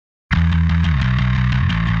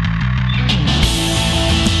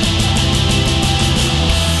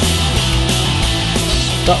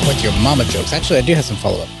Start with your mama jokes. Actually, I do have some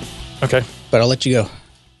follow-up, Okay. but I'll let you go.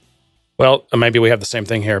 Well, maybe we have the same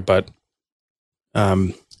thing here, but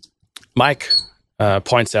Mike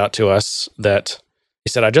points out to us that he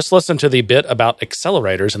said, I just listened to the bit about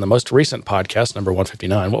accelerators in the most recent podcast, number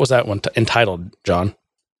 159. What was that one entitled, John?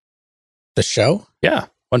 The show? Yeah,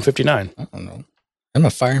 159. I don't know. I'm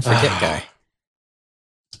a fire and forget guy.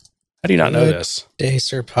 How do you not know this?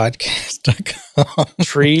 Daysirpodcast.com.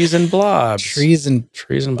 Trees and blobs. Trees and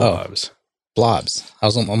blobs. Blobs. I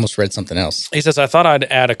almost read something else. He says, I thought I'd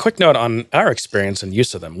add a quick note on our experience and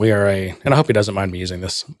use of them. We are and I hope he doesn't mind me using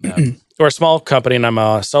this. We're a small company, and I'm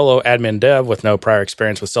a solo admin dev with no prior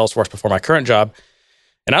experience with Salesforce before my current job.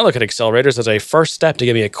 And I look at accelerators as a first step to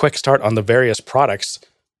give me a quick start on the various products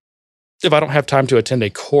if I don't have time to attend a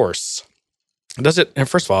course. Does it, and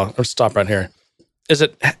first of all, let's stop right here.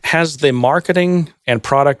 Has the marketing and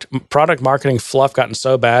product marketing fluff gotten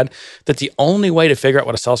so bad that the only way to figure out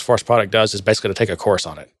what a Salesforce product does is basically to take a course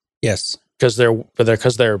on it? Yes. Because the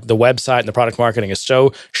website and the product marketing is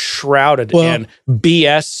so shrouded in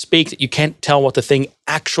BS speak that you can't tell what the thing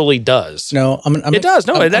actually does. No, it does.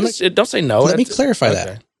 No, don't say no. Let me clarify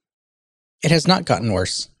that. It has not gotten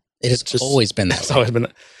worse. It has always been that way. Always been.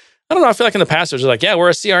 I don't know. I feel like in the past, it was like, yeah, we're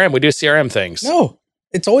a CRM. We do CRM things. No,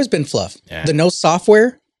 it's always been fluff. Yeah. The no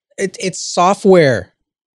software, it's software.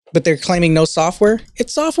 But they're claiming no software.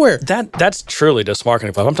 It's software. That's truly just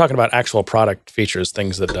marketing fluff. I'm talking about actual product features,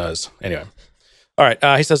 things that does. Anyway. All right.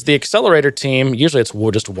 He says the accelerator team, usually it's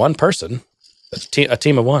just one person. A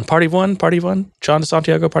team of one. Party of one. John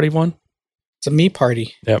DeSantiago, party of one. It's a me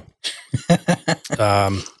party. Yep.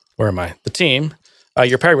 Where am I? The team.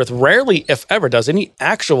 You're paired with rarely, if ever, does any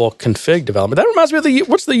actual config development. That reminds me of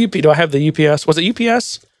what's the UP? Do I have the UPS? Was it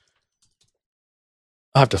UPS?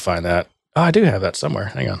 I'll have to find that. Oh, I do have that somewhere.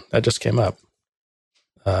 Hang on. That just came up.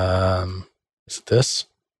 Is it this?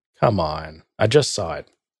 Come on. I just saw it.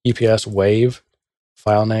 UPS Wave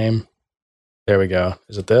file name. There we go.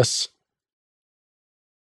 Is it this?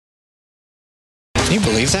 Can you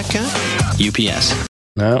believe that guy? UPS.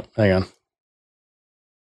 No, hang on.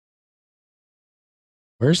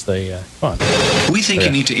 Where's the, come on. We think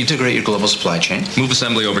you need to integrate your global supply chain, move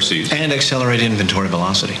assembly overseas, and accelerate inventory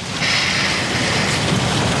velocity.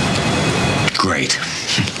 Great.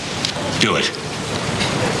 Do it.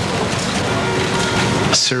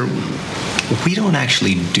 Sir, we don't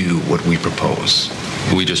actually do what we propose.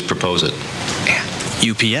 We just propose it. Yeah.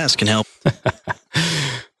 UPS can help.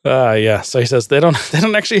 Yeah. So he says they don't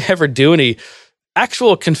actually ever do any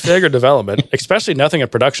actual config or development, especially nothing in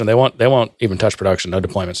production. They won't even touch production, no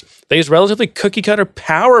deployments. They use relatively cookie cutter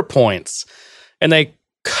PowerPoints, and they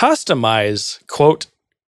customize, quote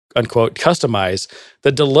unquote, customize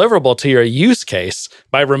the deliverable to your use case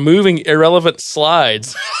by removing irrelevant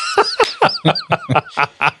slides.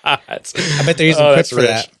 I bet they're using Quip for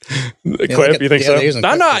that. Quip, you think so?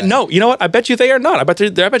 No, you know what? I bet you they are not. I bet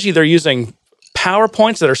you they're using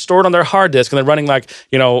PowerPoints that are stored on their hard disk and they're running like,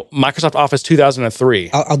 Microsoft Office 2003.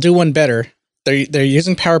 I'll do one better. They're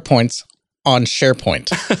using PowerPoints on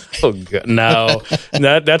SharePoint. Oh, God. No,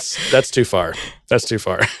 that's too far. That's too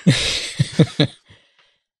far.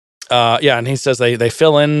 Yeah, and he says they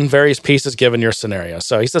fill in various pieces given your scenario.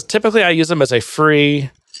 So he says, typically I use them as a free,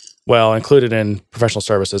 included in professional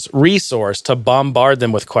services, resource to bombard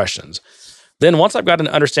them with questions. Then once I've got an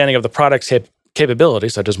understanding of the product's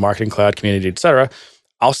capabilities, such as marketing, cloud, community, etc.,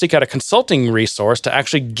 I'll seek out a consulting resource to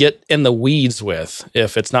actually get in the weeds with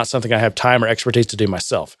if it's not something I have time or expertise to do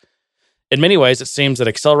myself. In many ways, it seems that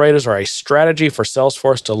accelerators are a strategy for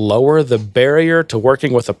Salesforce to lower the barrier to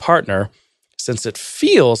working with a partner, since it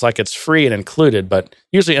feels like it's free and included, but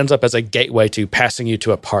usually ends up as a gateway to passing you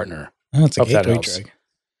to a partner. Oh, it's a gateway drug.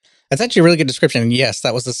 That's actually a really good description. And yes,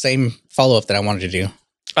 that was the same follow-up that I wanted to do.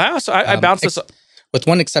 I bounced this. With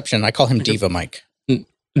one exception, I call him Diva Mike.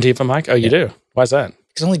 Diva Mike? Oh, you do? Why is that?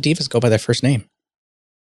 Because only divas go by their first name.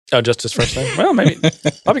 Oh, just his first name? Well, maybe.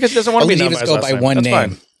 Probably because he doesn't want to be known by his last name. Divas go by one name.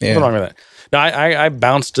 Fine. Yeah. What's wrong with that? No, I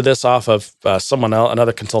bounced this off of someone else,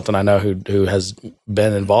 another consultant I know who has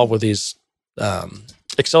been involved with these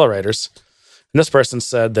accelerators. And this person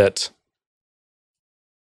said that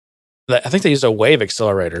I think they used a Wave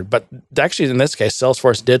accelerator, but actually in this case,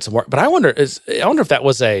 Salesforce did some work. But I wonder if that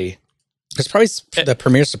was a... It's probably the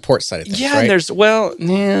Premier Support side of things, yeah, right? and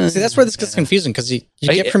See, that's where this gets confusing, because you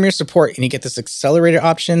get Premier Support and you get this accelerator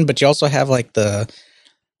option, but you also have like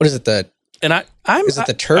is it the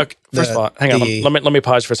Turk? Okay, first of all, hang on. Let me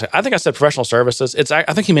pause for a second. I think I said professional services.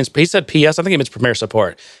 I think he said PS. I think he means Premier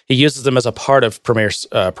Support. He uses them as a part of Premier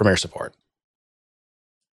Support.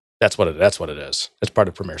 That's what it is. It's part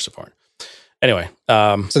of Premier Support. Anyway,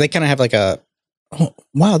 so they kind of have like a oh,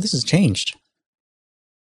 wow, this has changed.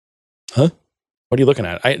 Huh? What are you looking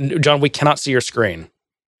at? John, we cannot see your screen.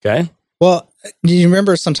 Okay. Well, do you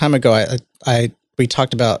remember some time ago, we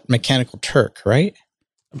talked about Mechanical Turk, right?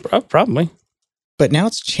 Probably. But now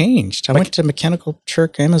it's changed. I went to Mechanical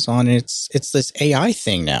Turk Amazon, and it's this AI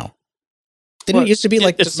thing now. Didn't it used to be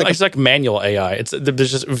like it's like manual AI?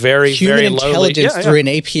 There's just very human very intelligence through an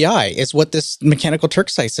API is what this Mechanical Turk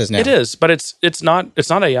site says now. It is, but it's not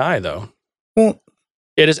AI though. Well,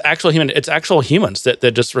 it is actual human. It's actual humans that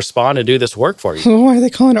just respond and do this work for you. Why are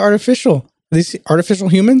they calling it artificial? Are these artificial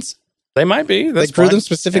humans? They might be. They grew them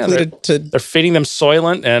specifically to. They're feeding them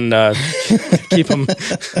Soylent and keep them.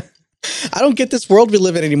 I don't get this world we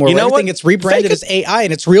live in anymore. Everything gets rebranded as AI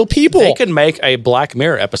and it's real people. They could make a Black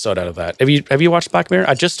Mirror episode out of that. Have you watched Black Mirror?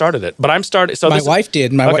 I just started it, but I'm started. So my wife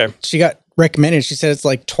did. My wife, she got recommended. She said it's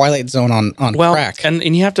like Twilight Zone on crack. And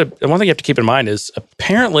you have to. One thing you have to keep in mind is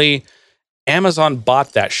apparently Amazon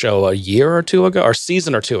bought that show a year or two ago, or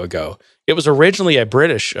season or two ago. It was originally a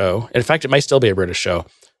British show. In fact, it may still be a British show.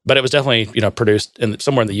 But it was definitely, produced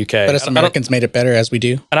somewhere in the UK. But us Americans made it better, as we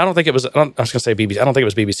do. And I don't think it was. I was going to say BBC. I don't think it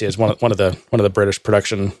was BBC. It's one of the British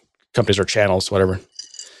production companies or channels, whatever.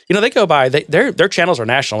 They go by. Their channels are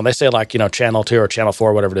national. And they say like Channel 2 or Channel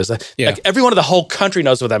 4, whatever it is. Like everyone in the whole country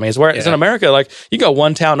knows what that means. Whereas in America, like you go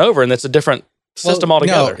one town over and it's a different system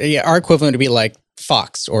altogether. No, our equivalent would be like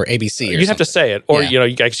Fox or ABC. You'd have to say it, or I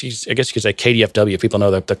guess you could say KDFW. People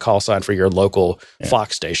know the call sign for your local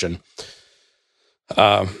Fox station.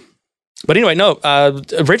 But anyway, no.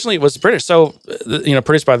 Originally, it was British, so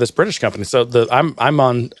produced by this British company. So I'm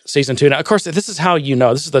on season 2 now. Of course, this is how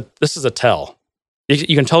this is a tell.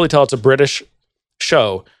 You can totally tell it's a British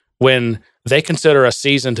show when they consider a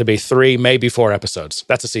season to be 3, maybe 4 episodes.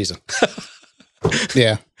 That's a season.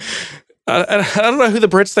 Yeah. I don't know who the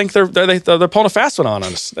Brits think they're pulling a fast one on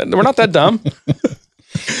us. We're not that dumb.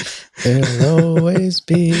 There'll always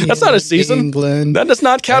be. That's not a season. England, that does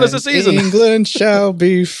not count as a season. England shall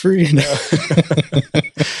be free. No.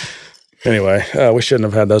 Anyway, we shouldn't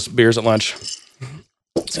have had those beers at lunch.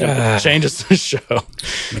 Changes the show.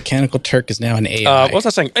 Mechanical Turk is now an AI. What was I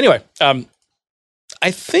saying? Anyway, I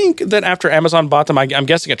think that after Amazon bought them, I'm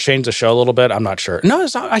guessing it changed the show a little bit. I'm not sure. No,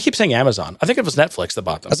 it's not. I keep saying Amazon. I think it was Netflix that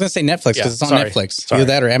bought them. I was going to say Netflix because it's on Netflix. Either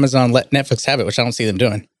that or Amazon let Netflix have it, which I don't see them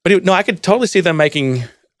doing. But no, I could totally see them making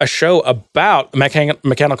a show about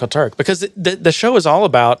Mechanical Turk because the show is all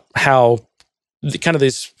about how kind of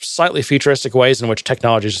these slightly futuristic ways in which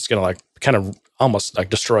technology is just going to like kind of almost like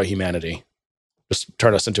destroy humanity, just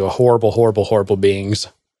turn us into a horrible, horrible, horrible beings.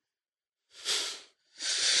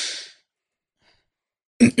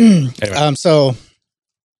 Anyway. So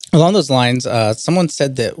along those lines, someone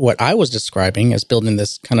said that what I was describing as building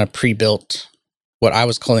this kind of pre-built, what I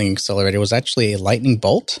was calling accelerator, was actually a lightning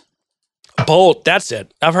bolt. Bolt, that's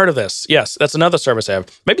it. I've heard of this. Yes, that's another service I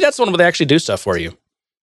have. Maybe that's the one where they actually do stuff for you.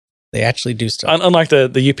 They actually do stuff. Unlike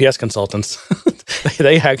the UPS consultants.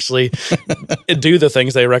 they actually do the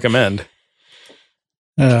things they recommend.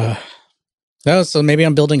 No, so maybe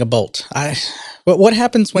I'm building a bolt. What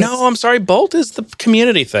happens when? No, I'm sorry. Bolt is the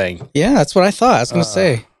community thing. Yeah, that's what I thought. I was going to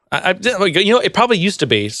say. It probably used to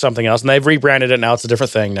be something else, and they've rebranded it. Now it's a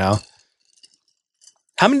different thing. Now,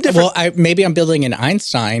 how many different? Well, maybe I'm building an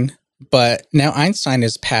Einstein, but now Einstein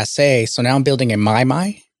is passé. So now I'm building a my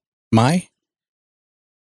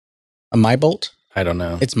bolt. I don't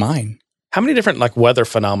know. It's mine. How many different like weather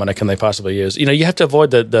phenomena can they possibly use? You have to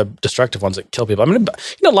avoid the destructive ones that kill people. I mean,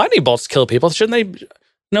 lightning bolts kill people. Shouldn't they?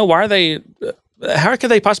 No, why are they? How could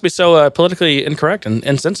they possibly be so politically incorrect and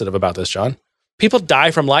insensitive about this, John? People die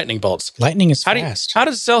from lightning bolts. Lightning is fast. How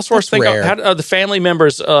does Salesforce think of the family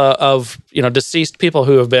members of deceased people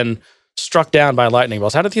who have been struck down by lightning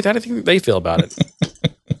bolts? How do you think they feel about it?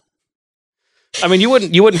 I mean, you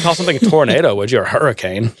wouldn't call something a tornado, would you, or a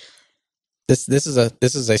hurricane? This is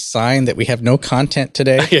a sign that we have no content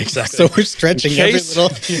today. Exactly. So we're stretching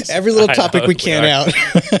every little topic we can out.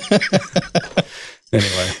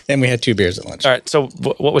 Anyway, and we had 2 beers at lunch. All right. So,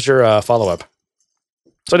 what was your follow up?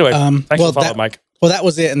 So anyway, thanks for the follow up, Mike. Well, that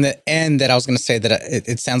was it. In the end, that I was going to say that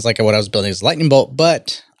it sounds like what I was building is lightning bolt,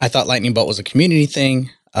 but I thought lightning bolt was a community thing.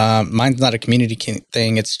 Mine's not a community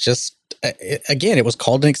thing. It's just again, it was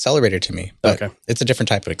called an accelerator to me, but it's a different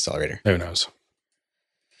type of accelerator. Who knows?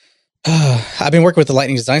 I've been working with the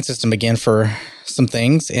Lightning Design System again for some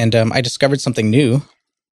things, and I discovered something new.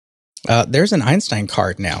 There's an Einstein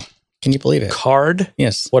card now. Can you believe it? Card?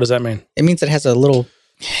 Yes. What does that mean? It means it has a little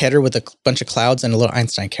header with a bunch of clouds and a little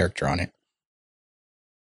Einstein character on it.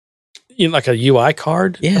 like a UI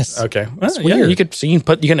card? Yes. Okay. Well, It's yeah, weird. you can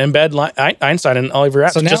embed Einstein in all of your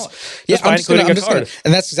apps. So now, just by including a card.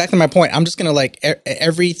 and that's exactly my point. I'm just gonna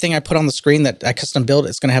everything I put on the screen that I custom build,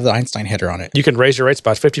 it's gonna have the Einstein header on it. You can raise your rates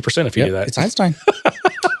by 50% if you do that. It's Einstein.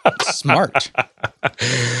 Smart.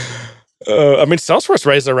 I mean, Salesforce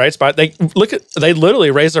raised their rates by they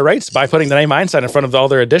literally raised their rates by putting the name Einstein in front of all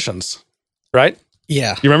their additions, right?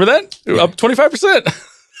 Yeah. You remember that? Up 25%.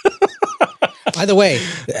 By the way,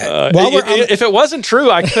 if it wasn't true,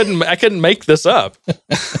 I couldn't make this up.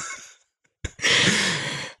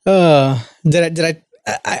 I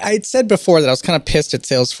said before that I was kind of pissed at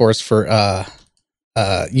Salesforce for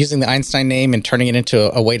using the Einstein name and turning it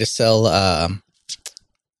into a way to sell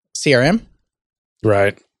CRM.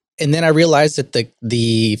 Right. And then I realized that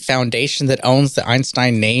the foundation that owns the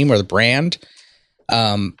Einstein name or the brand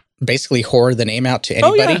basically whored the name out to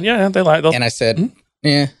anybody. Oh, yeah, they lie. And I said,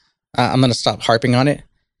 I'm going to stop harping on it.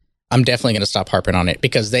 I'm definitely going to stop harping on it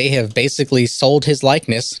because they have basically sold his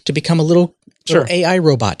likeness to become a little AI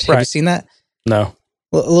robot. Have you seen that? No.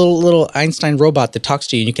 A little Einstein robot that talks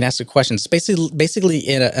to you and you can ask it questions. Basically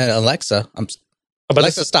in an Alexa.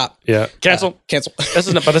 Alexa, stop. Yeah. Cancel. Cancel. But this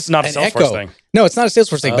is not a Salesforce Echo thing. No, it's not a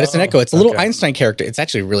Salesforce thing, but it's an Echo. It's a little okay. Einstein character. It's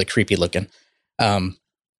actually really creepy looking.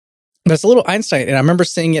 But it's a little Einstein. And I remember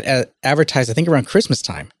seeing it advertised, I think around Christmas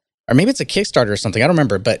time. Or maybe it's a Kickstarter or something. I don't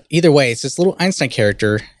remember. But either way, it's this little Einstein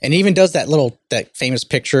character. And it even does that famous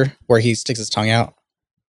picture where he sticks his tongue out.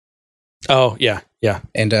 Oh, yeah. Yeah.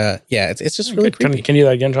 And it's just really creepy. Can you do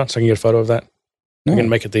that again, John? So I can get a photo of that? No. We can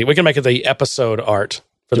make it the episode art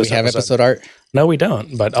for Do this we have episode art? No, we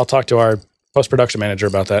don't. But I'll talk to our post-production manager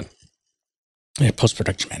about that. Yeah,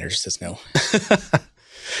 post-production manager says no.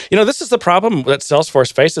 This is the problem that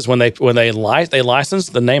Salesforce faces when they license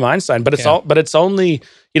the name Einstein, but it's only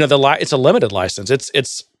it's a limited license.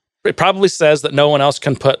 It probably says that no one else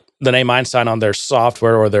can put the name Einstein on their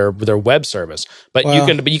software or their web service, but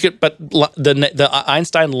the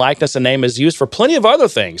Einstein likeness and name is used for plenty of other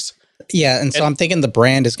things. Yeah, and so I'm thinking the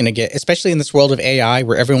brand is going to get, especially in this world of AI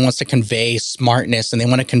where everyone wants to convey smartness and they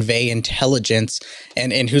want to convey intelligence,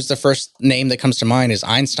 and who's the first name that comes to mind is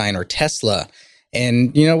Einstein or Tesla.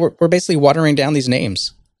 And, we're basically watering down these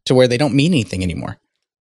names to where they don't mean anything anymore.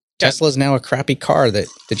 Yeah. Tesla is now a crappy car that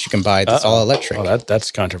you can buy that's all electric. Oh,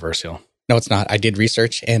 that's controversial. No, it's not. I did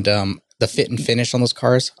research, and the fit and finish on those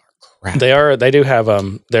cars are crap. They do have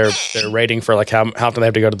their rating for like how often they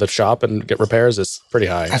have to go to the shop and get repairs is pretty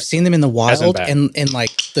high. I've seen them in the wild and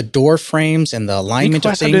like the door frames and the alignment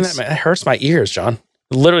of things. It hurts my ears, John.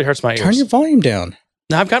 It literally hurts my ears. Turn your volume down.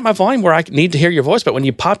 Now, I've got my volume where I need to hear your voice, but when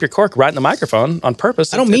you pop your cork right in the microphone on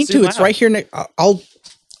purpose, I don't mean to. It's right here.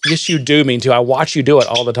 Yes, you do mean to. I watch you do it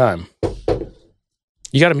all the time.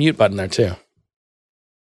 You got a mute button there too.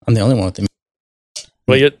 I'm the only one with the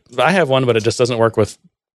mute. Well, I have one, but it just doesn't work with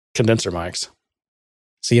condenser mics.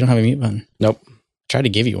 So you don't have a mute button? Nope. I tried to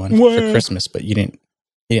give you one for Christmas, but you didn't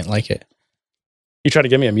like it. You tried to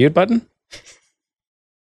give me a mute button?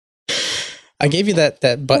 I gave you that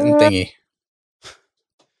button thingy.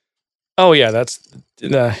 Oh yeah, that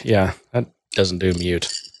doesn't do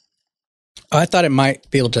mute. I thought it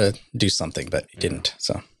might be able to do something, but it didn't.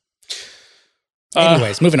 So,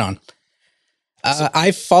 anyways, moving on.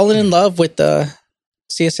 I've fallen in love with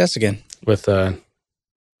CSS again. With I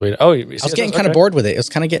was getting kind of bored with it. It was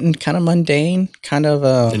kind of getting kind of mundane. Kind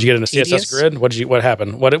of. Did you get into CSS Grid? What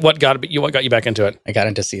happened? What got you back into it? I got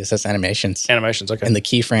into CSS animations. Okay. And the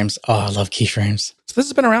keyframes. Oh, I love keyframes. So this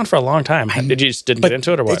has been around for a long time. Did you just didn't get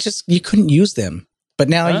into it or what? It's just you couldn't use them. But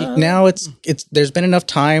now it's there's been enough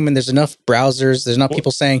time and there's enough browsers. There's enough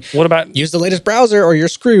people saying, "What about use the latest browser or you're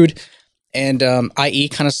screwed." And IE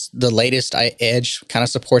kind of the latest Edge kind of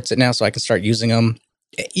supports it now, so I can start using them.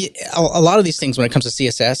 A lot of these things when it comes to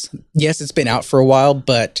CSS, yes, it's been out for a while,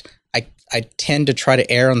 but I tend to try to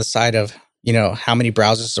err on the side of how many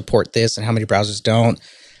browsers support this and how many browsers don't.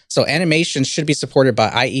 So animations should be supported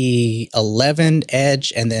by IE 11,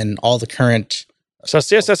 Edge, and then all the current. So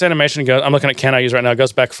CSS animation goes. I'm looking at Can I Use right now. It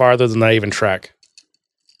goes back farther than I even track.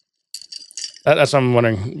 That's what I'm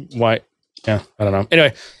wondering why. Yeah, I don't know.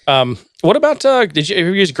 Anyway, what about? Did you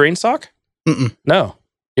ever use GreenSock? Mm-mm. No.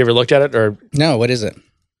 You ever looked at it or? No. What is it?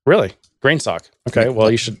 Really? GreenSock. Okay.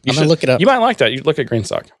 Well, you should. I'm gonna look it up. You might like that. You look at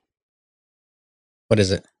GreenSock. What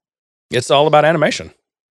is it? It's all about animation.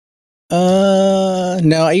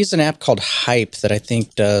 No. I use an app called Hype that I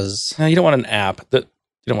think does. No, you don't want an app. You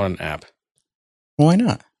don't want an app. Why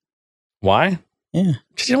not? Why? Yeah.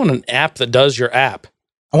 Because you don't want an app that does your app.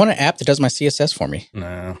 I want an app that does my CSS for me.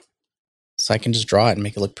 No. So I can just draw it and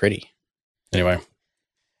make it look pretty. Anyway.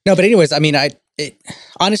 No, but anyways, I mean, I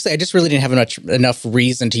Honestly, I just really didn't have enough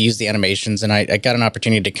reason to use the animations, and I got an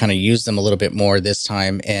opportunity to kind of use them a little bit more this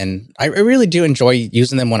time, and I really do enjoy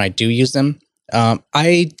using them when I do use them.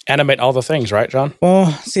 I animate all the things, right, John?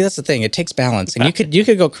 Well, see, that's the thing. It takes balance, and you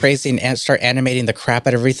could go crazy and start animating the crap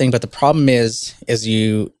out of everything. But the problem is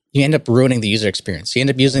you end up ruining the user experience. You end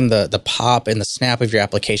up using the pop and the snap of your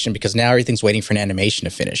application because now everything's waiting for an animation to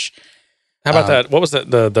finish. How about that? What was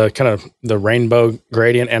the kind of the rainbow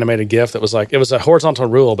gradient animated GIF that was like, it was a horizontal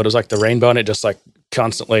rule, but it was like the rainbow and it just like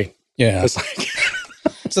constantly. Yeah. It's like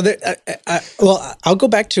So well, I'll go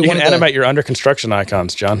back to you one can of animate your under construction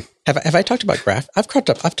icons, John. Have I talked about I've talked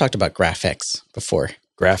about GraphX before.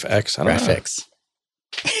 GraphX. I don't know. GraphX.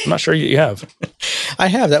 I'm not sure you have. I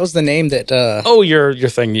have. That was the name that. Your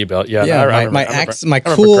thing you built. Yeah. Yeah. I remember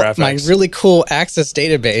my really cool Access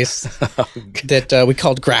database that we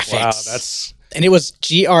called GraphX. Wow, and it was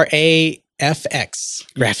GRAFX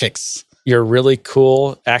graphics. Your really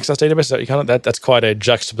cool Access database. That you call it? That's quite a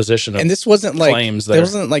juxtaposition. Of and this wasn't like claims there. It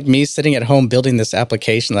wasn't like me sitting at home building this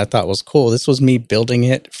application that I thought was cool. This was me building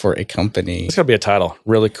it for a company. It's got to be a title.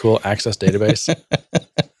 Really cool Access database.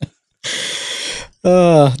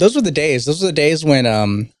 Those were the days. Those were the days when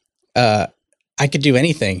I could do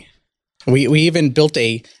anything. We even built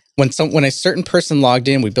when a certain person logged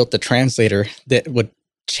in, we built the translator that would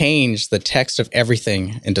change the text of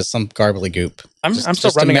everything into some garbly goop. I'm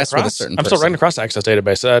still running across Access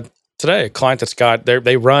database today. A client that's got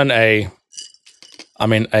they run a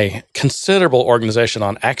considerable organization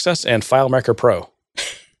on Access and FileMaker Pro.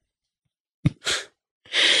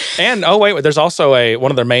 And there's also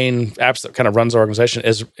one of their main apps that kind of runs the organization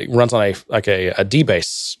runs on a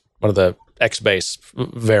DBase, one of the XBase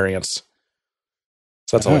variants.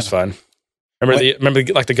 So that's always fun. Remember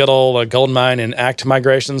like the good old Goldmine and Act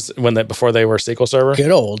migrations before they were SQL Server?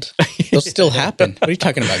 Good old. Those still happen. What are you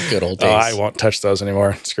talking about, good old days? Oh, I won't touch those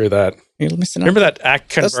anymore. Screw that. You're missing out. Remember that Act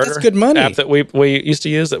Converter that's good money. app that we used to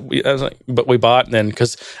use but we bought and then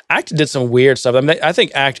because Act did some weird stuff. I mean, I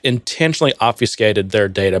think Act intentionally obfuscated their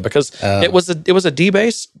data because it was a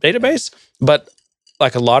DBase database, but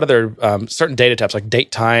like a lot of their certain data types like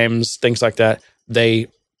date times, things like that, they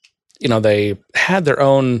had their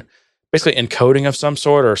own basically encoding of some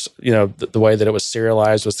sort, or the way that it was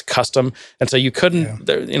serialized was custom, and so you couldn't,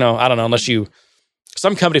 I don't know, unless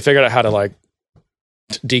some company figured out how to like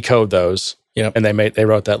decode those, and they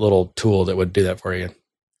wrote that little tool that would do that for you.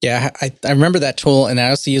 Yeah, I remember that tool, and I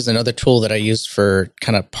also used another tool that I used for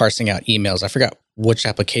kind of parsing out emails. I forgot which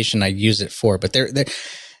application I use it for, but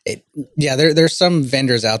there's some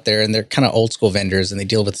vendors out there, and they're kind of old school vendors, and they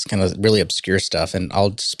deal with this kind of really obscure stuff, and I'll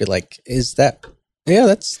just be like, "Is that?" Yeah,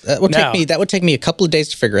 that would take me a couple of days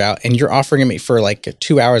to figure out, and you're offering me for like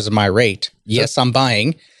 2 hours of my rate. Yes, I'm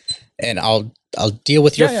buying, and I'll deal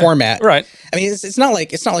with your format. Right. I mean, it's not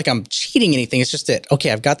like I'm cheating anything. It's just that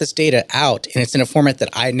I've got this data out, and it's in a format that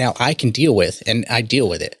I can deal with, and I deal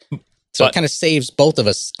with it. So it kind of saves both of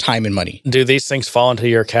us time and money. Do these things fall into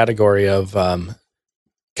your category of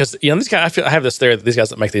because these guys? I have this theory that these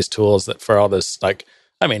guys that make these tools that for all this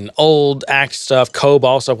old Act stuff,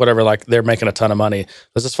 COBOL stuff, whatever, like they're making a ton of money.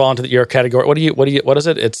 Does this fall into your category? What is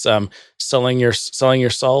it? It's selling your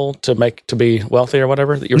soul to be wealthy or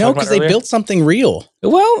whatever that you were talking about because they built something real.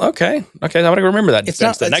 Well, okay. I'm gonna remember that.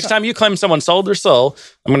 Next time you claim someone sold their soul,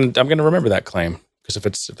 I'm gonna remember that claim. Because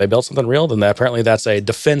if they built something real, then apparently that's a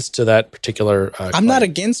defense to that particular I'm not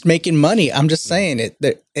against making money. I'm just saying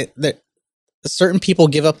that certain people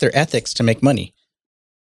give up their ethics to make money.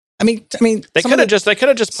 I mean, they could have just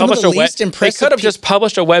published just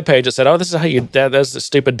published a web page that said, "Oh, this is how you. That's the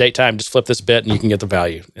stupid date time. Just flip this bit, and you can get the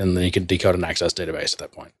value, and then you can decode an Access database at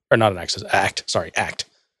that point, or not an Access Act. Sorry, Act.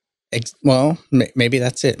 Well, maybe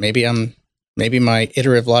that's it. Maybe my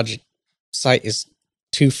iterative logic site is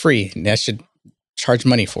too free, and I should charge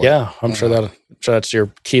money for it. Yeah, I'm sure that's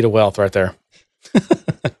your key to wealth right there.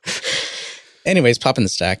 Anyways, pop in the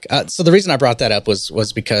stack. So the reason I brought that up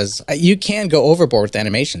was because you can go overboard with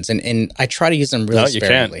animations, and I try to use them really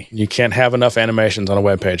sparingly. You can't have enough animations on a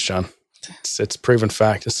web page, John. It's proven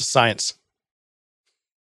fact. It's a science.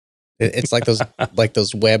 It's like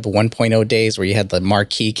those web 1.0 days where you had the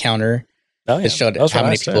marquee counter that showed how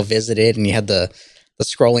many people visited, and you had the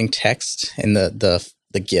scrolling text and the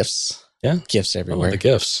GIFs. Yeah, GIFs everywhere. The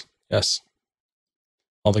GIFs. Yes,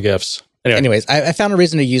 all the GIFs. Anyways, I found a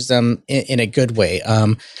reason to use them in a good way.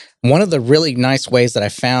 One of the really nice ways that I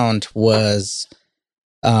found was,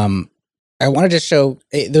 I wanted to show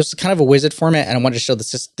there's kind of a wizard format, and I wanted to show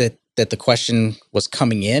that the question was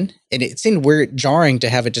coming in, and it seemed weird, jarring to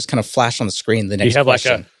have it just kind of flash on the screen. The next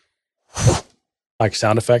question. Like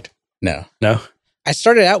sound effect? No. I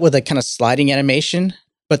started out with a kind of sliding animation,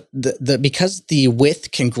 but because the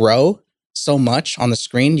width can grow so much on the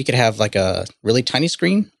screen, you could have like a really tiny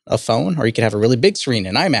screen, a phone, or you could have a really big screen,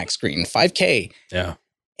 an IMAX screen, 5K. Yeah.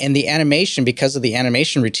 And the animation, because of the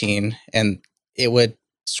animation routine, and it would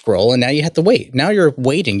scroll, and now you have to wait. Now you're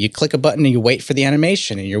waiting. You click a button and you wait for the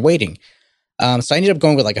animation, and you're waiting. So I ended up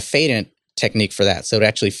going with like a fade in technique for that, so it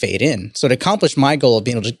actually fade in. So to accomplish my goal of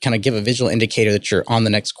being able to kind of give a visual indicator that you're on the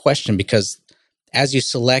next question, because as you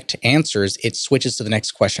select answers, it switches to the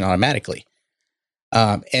next question automatically.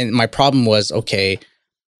 And my problem was, okay,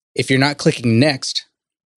 if you're not clicking next,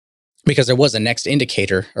 because there was a next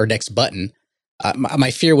indicator or next button, my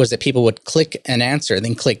fear was that people would click an answer and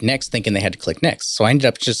then click next, thinking they had to click next. So I ended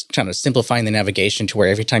up just trying to simplifying the navigation to where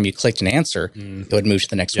every time you clicked an answer, it would move to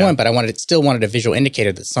the next one. But I still wanted a visual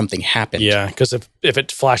indicator that something happened. Yeah, because if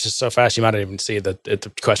it flashes so fast, you might not even see that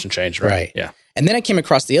the question changed, right? Yeah. And then I came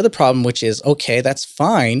across the other problem, which is, okay, that's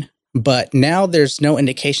fine, but now there's no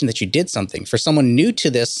indication that you did something. For someone new to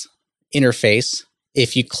this interface,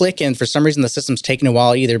 if you click and for some reason the system's taking a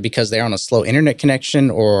while, either because they're on a slow internet connection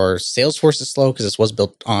or Salesforce is slow because this was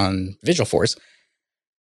built on Visualforce,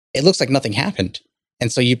 it looks like nothing happened. And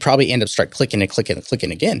so you probably end up start clicking and clicking and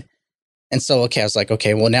clicking again. And so, okay, I was like,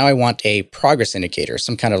 okay, well, now I want a progress indicator,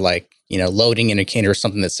 some kind of like, loading indicator or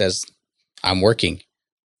something that says I'm working.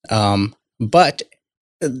 But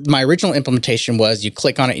my original implementation was you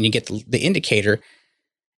click on it and you get the indicator.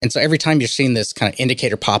 And so every time you're seeing this kind of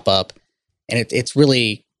indicator pop up, and it's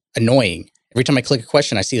really annoying. Every time I click a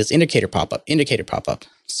question, I see this indicator pop up.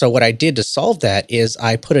 So what I did to solve that is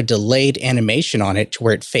I put a delayed animation on it to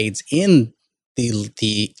where it fades in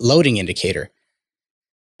the loading indicator.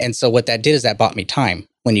 And so what that did is that bought me time.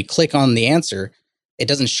 When you click on the answer, it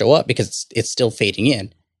doesn't show up because it's still fading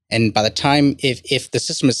in. And by the time, if the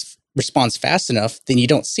system responds fast enough, then you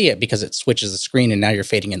don't see it because it switches the screen and now you're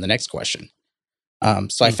fading in the next question.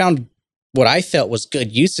 So I found what I felt was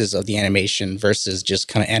good uses of the animation versus just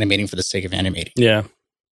kind of animating for the sake of animating. Yeah.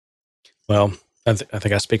 Well, I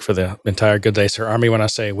think I speak for the entire Good Day Sir Army when I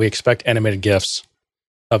say we expect animated GIFs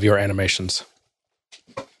of your animations.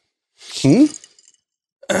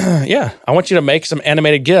 Yeah. I want you to make some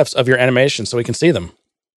animated GIFs of your animations so we can see them.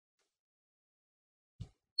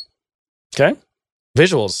 Okay.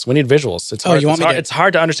 Visuals. We need visuals. It's hard. It's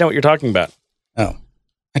hard to understand what you're talking about. Oh,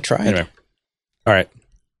 I tried. Anyway. All right.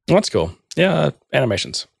 Well, that's cool. Yeah.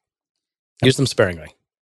 Animations. Use them sparingly.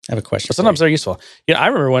 I have a question. But sometimes they're useful. I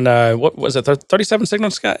remember when, what was it? 37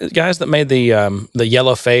 Signals guys that made the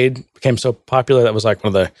yellow fade became so popular. That was like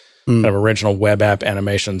one of the kind of original web app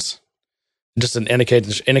animations. Just an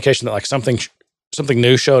indication that like something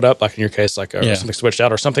new showed up, like in your case, like something switched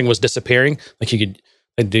out or something was disappearing. Like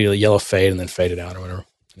they'd do a yellow fade and then fade it out or whatever.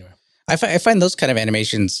 Anyway. I find those kind of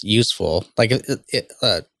animations useful. Like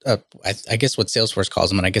I guess what Salesforce calls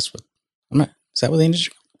them, and I guess is that what the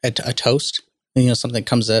industry? A toast? Something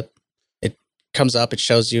comes up, it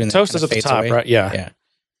shows you, and toast is at the top, away. Right? Yeah.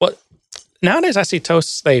 Well, nowadays I see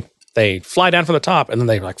toasts. They fly down from the top and then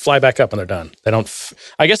they like fly back up and they're done. They don't.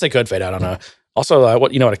 I guess they could fade out. I don't know. Also,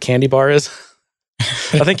 what a candy bar is?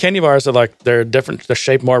 I think candy bars are like they're different. They're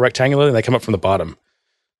shaped more rectangular and they come up from the bottom.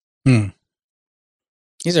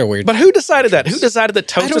 These are weird. But who decided that? Who decided that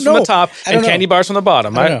toast is from the top and candy bars from the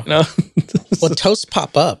bottom? I don't know. Well, toasts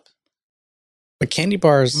pop up, but candy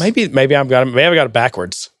bars. Maybe I got it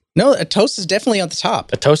backwards. No, a toast is definitely on the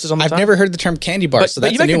top. A toast is on the top? I've never heard the term candy bar, so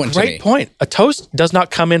that's a new one to me. Great point. A toast does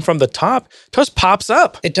not come in from the top. Toast pops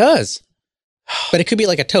up. It does. But it could be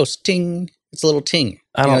like a toast. Ting. It's a little ting.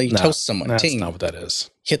 You toast someone. That's ting. not what that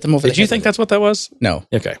is. Hit them over the head. Did you think that's what that was? No.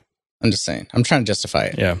 Okay. I'm just saying. I'm trying to justify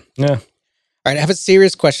it. Yeah. All right, I have a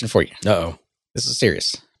serious question for you. Uh-oh. This is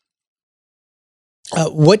serious.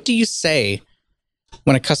 What do you say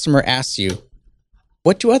when a customer asks you,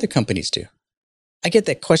 what do other companies do? I get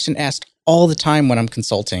that question asked all the time when I'm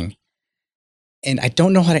consulting, and I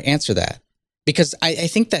don't know how to answer that because I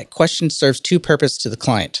think that question serves two purposes to the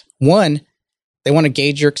client. One, they want to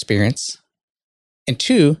gauge your experience, and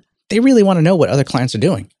two, they really want to know what other clients are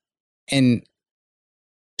doing. And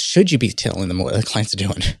should you be telling them what other clients are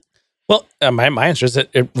doing? Well, my answer is that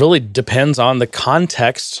it really depends on the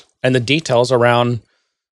context and the details around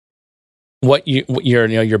what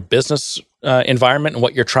your business environment and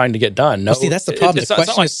what you're trying to get done. No, see, that's the problem. The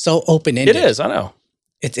question is so open-ended. It is. I know.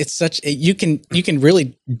 It's such you can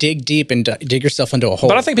really dig deep and dig yourself into a hole.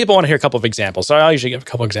 But I think people want to hear a couple of examples. So I usually give a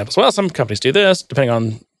couple of examples. Well, some companies do this depending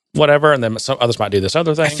on whatever, and then some others might do this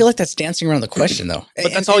other thing. I feel like that's dancing around the question, though.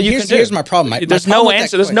 But that's all you can do. Here's my problem. There's no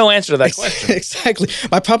answer. There's no answer to that question. Exactly.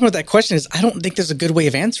 My problem with that question is I don't think there's a good way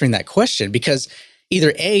of answering that question because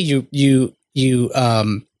either A, you you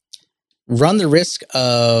run the risk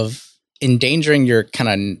of endangering your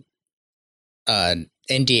kind of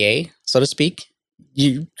NDA, so to speak.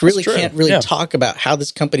 You really can't really talk about how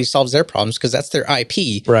this company solves their problems because that's their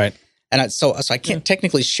IP, right? And so I can't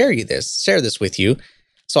technically share this with you.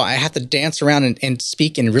 So I have to dance around and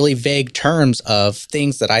speak in really vague terms of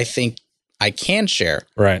things that I think I can share,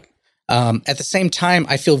 right? At the same time,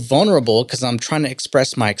 I feel vulnerable because I'm trying to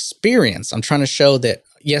express my experience. I'm trying to show that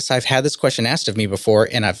yes, I've had this question asked of me before,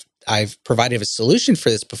 and I've provided a solution for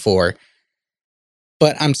this before.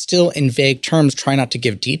 But I'm still in vague terms trying not to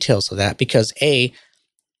give details of that because A,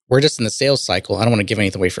 we're just in the sales cycle. I don't want to give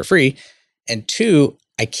anything away for free. And 2,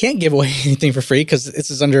 I can't give away anything for free because this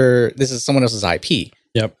is someone else's IP.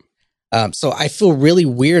 Yep. So I feel really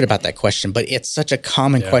weird about that question, but it's such a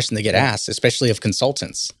common question to get asked, especially of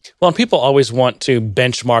consultants. Well, and people always want to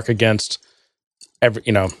benchmark against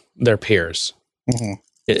their peers. Mm-hmm.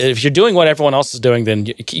 If you're doing what everyone else is doing, then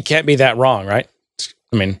you can't be that wrong, right?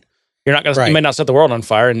 I mean, you're not going to. You may not set the world on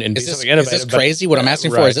fire and do something innovative. Is this crazy? What I'm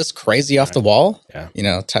asking for is this crazy off the wall?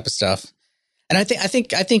 Yeah, type of stuff. And I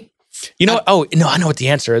think. I know what the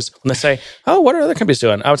answer is when they say, "Oh, what are other companies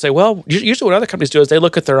doing?" I would say, "Well, usually what other companies do is they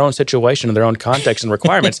look at their own situation and their own context and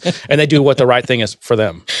requirements, and they do what the right thing is for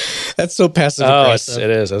them." That's so passive aggressive. It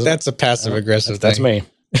is. That's a passive aggressive. That's me.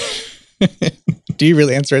 Do you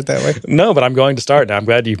really answer it that way? No, but I'm going to start now. I'm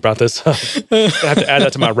glad you brought this up. I have to add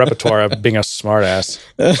that to my repertoire of being a smart ass.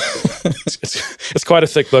 It's quite a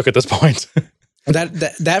thick book at this point.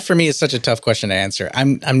 That for me is such a tough question to answer.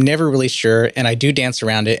 I'm never really sure, and I do dance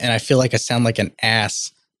around it, and I feel like I sound like an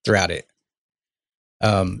ass throughout it.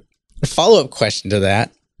 A follow-up question to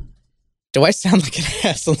that: do I sound like an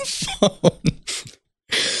ass on the phone?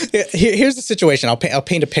 Here's the situation. I'll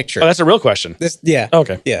paint a picture. Oh, that's a real question.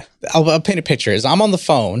 Okay. Yeah. I'll paint a picture. I'm on the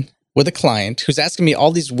phone with a client who's asking me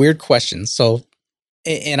all these weird questions. So,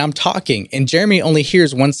 and I'm talking, and Jeremy only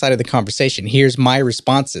hears one side of the conversation. He hears my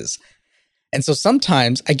responses. And so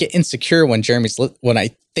sometimes I get insecure when I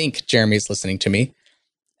think Jeremy's listening to me,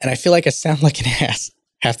 and I feel like I sound like an ass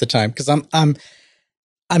half the time because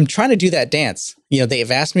I'm trying to do that dance.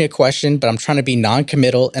 They've asked me a question, but I'm trying to be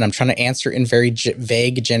non-committal and I'm trying to answer in very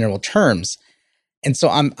vague general terms. And so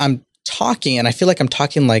I'm talking, and I feel like I'm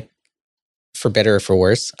talking like, for better or for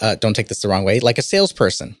worse, don't take this the wrong way, like a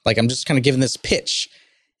salesperson. Like I'm just kind of giving this pitch,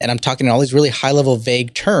 and I'm talking in all these really high-level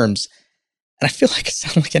vague terms, and I feel like I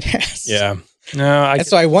sound like an ass. Yeah. No,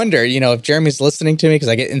 so I wonder, if Jeremy's listening to me, because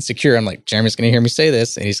I get insecure. I'm like, Jeremy's going to hear me say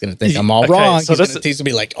this, and he's going to think I'm all wrong. So he's going to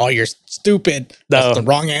be like, "Oh, you're stupid. That's the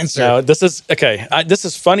wrong answer." No, this is okay. This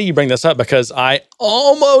is funny you bring this up because I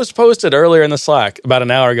almost posted earlier in the Slack about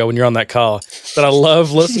an hour ago when you're on that call that I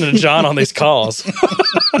love listening to John on these calls.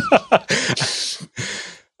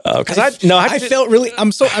 Because I felt really.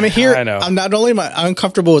 Here. I know. I'm not only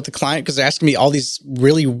uncomfortable with the client because they're asking me all these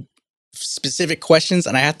really specific questions,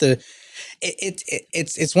 and I have to.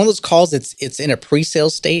 It's one of those calls. It's in a pre-sale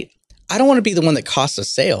state. I don't want to be the one that costs a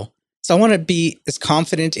sale, so I want to be as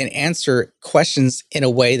confident and answer questions in a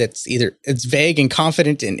way that's it's vague and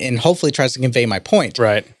confident and hopefully tries to convey my point.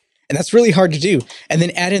 Right, and that's really hard to do. And then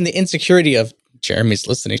add in the insecurity of Jeremy's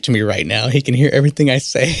listening to me right now. He can hear everything I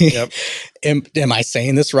say. Yep. Am I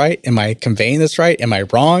saying this right? Am I conveying this right? Am I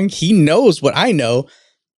wrong? He knows what I know,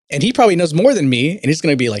 and he probably knows more than me. And he's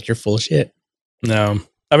going to be like, "You're full of shit." No.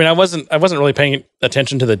 I mean, I wasn't really paying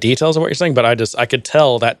attention to the details of what you're saying, but I could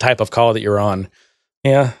tell that type of call that you're on.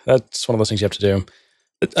 Yeah, that's one of those things you have to do.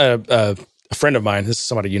 A friend of mine, this is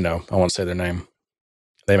somebody I won't say their name.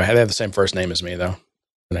 They have the same first name as me, though.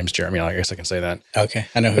 The name's Jeremy. I guess I can say that. Okay,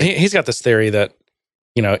 I know. But he's got this theory that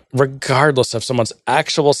regardless of someone's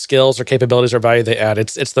actual skills or capabilities or value they add,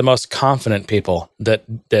 it's the most confident people that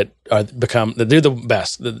do the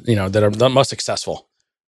best. That are the most successful.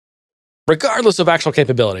 Regardless of actual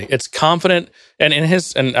capability, it's confident, and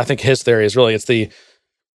I think his theory is really it's the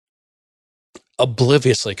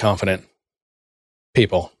obliviously confident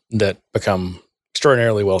people that become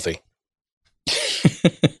extraordinarily wealthy.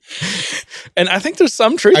 And I think there's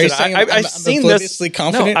some truth. Are you saying I've seen this?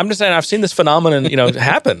 Confident? No, I'm just saying I've seen this phenomenon,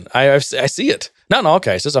 happen. I see it. Not in all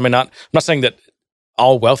cases. I mean, I'm not saying that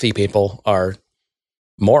all wealthy people are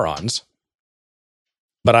morons.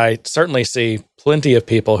 But I certainly see plenty of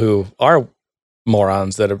people who are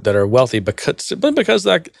morons that are wealthy because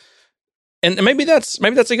that, and maybe that's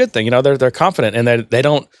a good thing. They're confident and they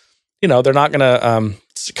don't, they're not going to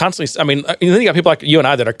constantly. I mean, you got people like you and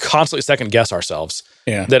I that are constantly second guess ourselves.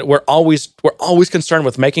 Yeah. That we're always concerned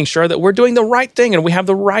with making sure that we're doing the right thing and we have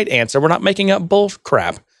the right answer. We're not making up bull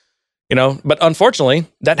crap. But unfortunately,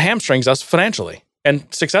 that hamstrings us financially and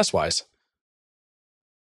success wise.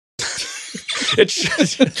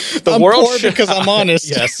 The I'm world poor because I'm honest.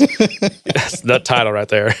 Yes, that title right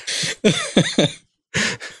there.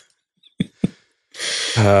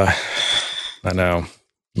 I know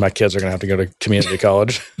my kids are gonna have to go to community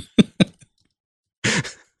college.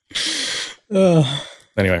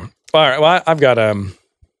 Anyway, all right. Well, I got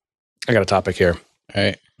a topic here. All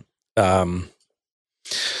right.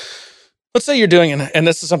 Let's say you're doing, and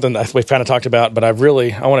this is something that we've kind of talked about, but I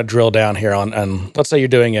want to drill down here on. Let's say you're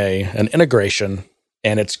doing an integration,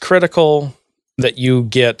 and it's critical that you're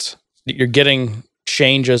getting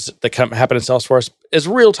changes that happen in Salesforce as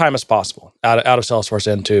real time as possible out of Salesforce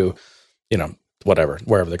into, wherever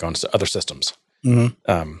they're going to other systems.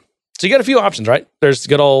 Mm-hmm. So you got a few options, right? There's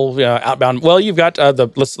good old outbound. Well, you've got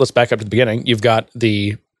let's back up to the beginning. You've got what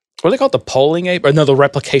do they call it? The polling API, or no, the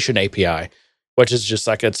replication API, which is just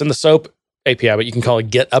like it's in the SOAP API, but you can call it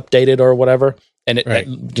get updated or whatever, and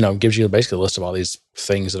it gives you basically a list of all these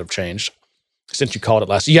things that have changed since you called it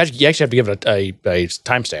last. You actually have to give it a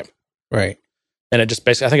timestamp, right? And it just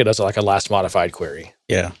basically, I think it does like a last modified query.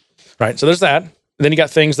 Yeah. Right. So there's that. Then you got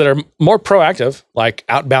things that are more proactive, like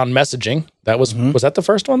outbound messaging. That was that the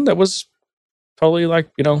first one that was totally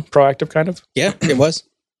like, proactive kind of? Yeah, it was.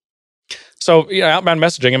 So, outbound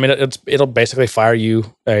messaging, I mean, it'll basically fire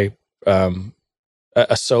you a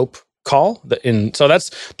SOAP call. So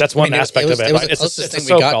that's one aspect of it. It was the closest thing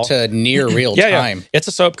we got to near real time. Yeah. It's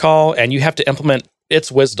a SOAP call, and you have to implement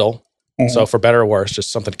its WSDL. Mm-hmm. So for better or worse,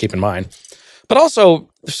 just something to keep in mind. But also...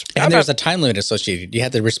 And there's a time limit associated. You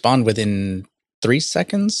had to respond within 3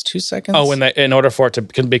 seconds, 2 seconds. Oh, in order for it to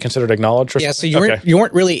be considered acknowledged? Yeah, so you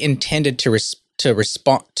weren't really intended to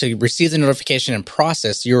respond to receive the notification and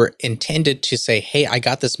process. You were intended to say, "Hey, I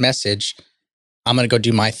got this message. I'm going to go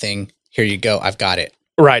do my thing. Here you go. I've got it."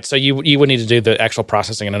 Right. So you would need to do the actual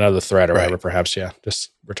processing in another thread or whatever. Perhaps, yeah. Just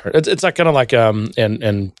return. It's like kind of like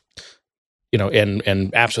in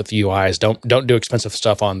apps with UIs, don't do expensive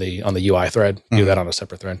stuff on the UI thread. Mm-hmm. Do that on a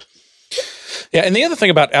separate thread. Yeah, and the other thing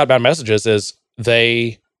about outbound messages is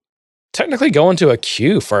they technically go into a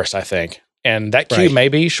queue first, I think, and that queue may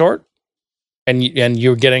be short, and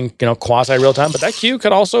you're getting quasi real time, but that queue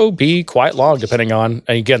could also be quite long, depending on,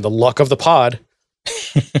 and again, the luck of the pod,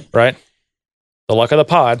 right? The luck of the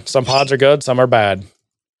pod. Some pods are good, some are bad,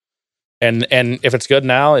 and if it's good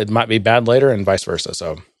now, it might be bad later, and vice versa.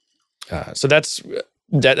 So that's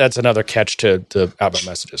another catch to outbound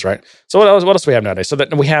messages, right? So what else do we have nowadays? So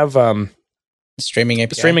that we have streaming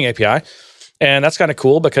API. And that's kind of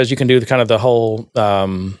cool because you can do the whole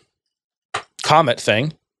Comet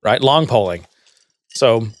thing, right? Long polling.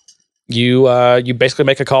 So you basically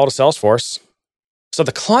make a call to Salesforce. So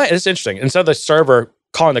the client, it's interesting. Instead of the server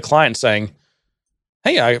calling the client saying,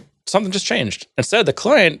 "Hey, something just changed," instead the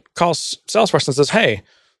client calls Salesforce and says, "Hey,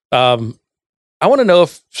 I want to know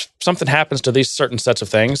if something happens to these certain sets of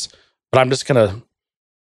things, but I'm just gonna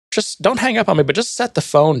don't hang up on me, but just set the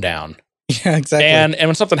phone down." Yeah, exactly. And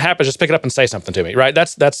when something happens, just pick it up and say something to me, right?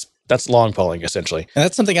 That's long polling, essentially. And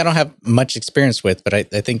that's something I don't have much experience with, but I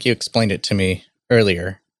think you explained it to me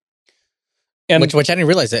earlier. And which I didn't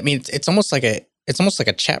realize. I mean, it's almost like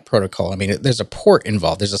a chat protocol. I mean, there's a port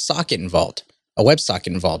involved, there's a socket involved, a WebSocket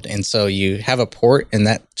involved, and so you have a port, and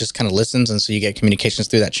that just kind of listens, and so you get communications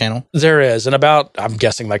through that channel. There is, and I'm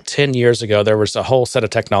guessing like 10 years ago, there was a whole set of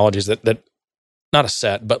technologies that not a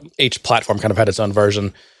set, but each platform kind of had its own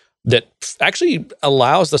version that actually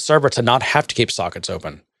allows the server to not have to keep sockets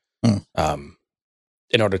open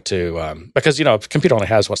in order to, because, a computer only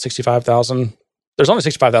has, 65,000? There's only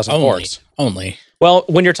 65,000 ports. Only. Well,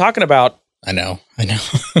 when you're talking about... I know.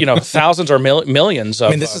 Thousands or millions of...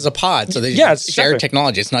 I mean, this is a pod, so they share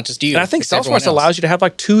technology. It's not just you. And I think Salesforce allows you to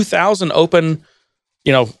have 2,000 open,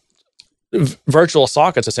 virtual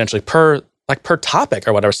sockets, essentially, per topic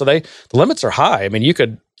or whatever. So the limits are high. I mean, you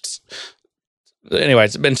could...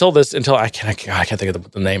 Anyways, until I can't think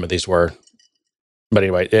of the name of these were, but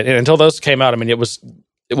anyway, until those came out, I mean, it was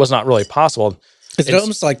not really possible. Is it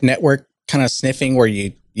almost like network kind of sniffing, where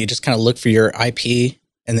you just kind of look for your IP,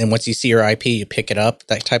 and then once you see your IP, you pick it up?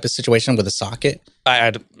 That type of situation with a socket. I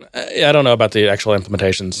don't know about the actual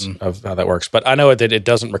implementations of how that works, but I know that it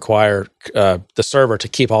doesn't require the server to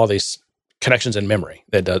keep all these connections in memory.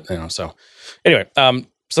 It does, So anyway.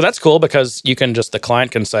 So that's cool because the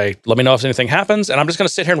client can say, "Let me know if anything happens," and I'm just going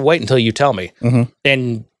to sit here and wait until you tell me. Mm-hmm.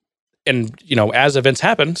 And as events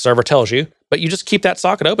happen, server tells you, but you just keep that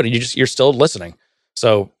socket open and you're still listening.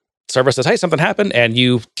 So server says, "Hey, something happened," and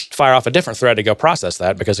you fire off a different thread to go process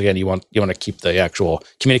that because again, you want to keep the actual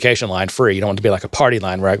communication line free. You don't want it to be like a party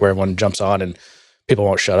line, right, where everyone jumps on and people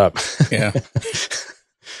won't shut up. Yeah.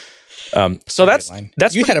 So that's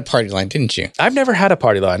you had a party line, didn't you? I've never had a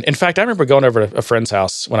party line. In fact, I remember going over to a friend's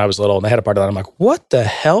house when I was little, and they had a party line. I'm like, what the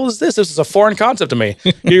hell is this? This is a foreign concept to me.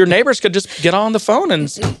 Your neighbors could just get on the phone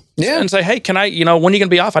and say, hey, can I, when are you going to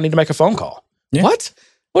be off? I need to make a phone call. Yeah. What?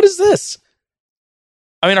 What is this?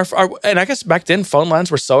 I mean, and I guess back then phone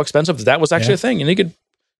lines were so expensive that was actually a thing. And you could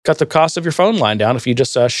cut the cost of your phone line down if you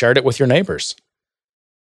just shared it with your neighbors.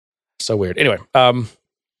 So weird. Anyway,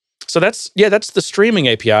 so that's the streaming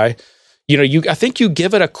API. I think you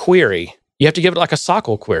give it a query. You have to give it like a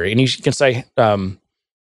SOQL query, and you can say,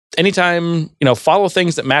 anytime, follow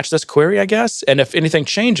things that match this query, I guess. And if anything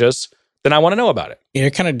changes, then I want to know about it.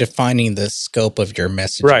 You're kind of defining the scope of your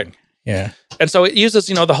messaging. Right. Yeah. And so it uses,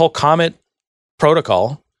 the whole Comet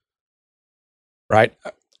protocol, right?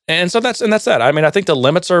 And so that's that. I mean, I think the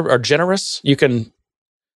limits are generous. You can,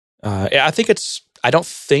 I don't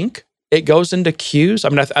think it goes into queues. I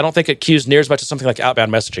mean, I don't think it queues near as much as something like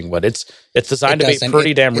outbound messaging would. It's designed to be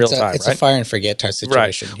pretty damn real time. It's a fire and forget type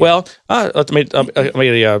situation. Right. Yeah. Well, let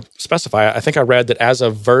me specify. I think I read that as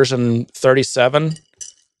of version 37,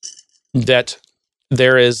 that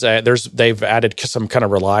they've added some kind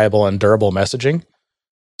of reliable and durable messaging.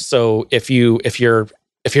 So if you're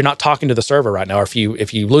not talking to the server right now, or if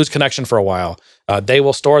you lose connection for a while, they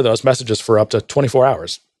will store those messages for up to 24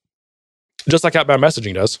 hours, just like outbound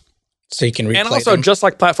messaging does. So you can replay and also them. Just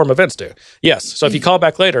like platform events do. Yes. So if you call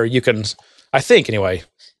back later, you can. I think anyway.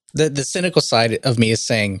 The cynical side of me is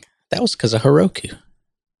saying that was because of Heroku.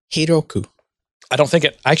 I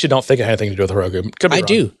actually don't think it had anything to do with Heroku. Could be wrong.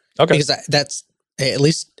 do. Okay. Because that's at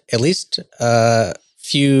least a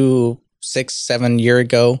few 6-7 year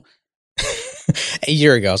ago. A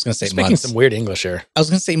year ago, I was going to say Speaking months. some weird English here. I was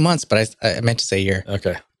going to say months, but I meant to say year.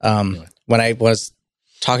 Okay. Anyway. When I was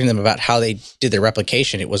talking to them about how they did their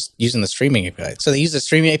replication, it was using the streaming API. So they use the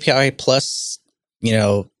streaming API plus,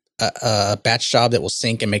 a batch job that will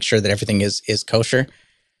sync and make sure that everything is kosher.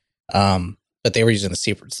 But they were using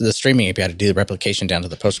the streaming API to do the replication down to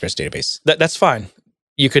the Postgres database. That's fine.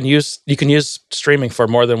 You can use streaming for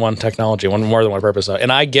more than one technology, more than one purpose.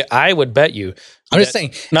 And I would bet you. I'm just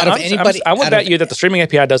saying. I would bet you that the streaming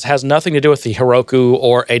API has nothing to do with the Heroku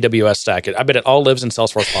or AWS stack. I bet it all lives in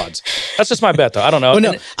Salesforce pods. That's just my bet, though. I don't know.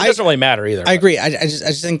 Well, it doesn't really matter either. I agree. I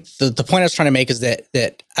just think the point I was trying to make is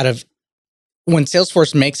that out of when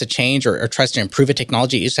Salesforce makes a change or tries to improve a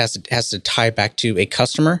technology, it just has to tie back to a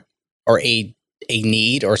customer or a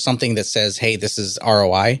need or something that says, "Hey, this is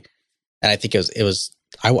ROI." And I think it was.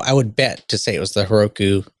 I would bet to say it was the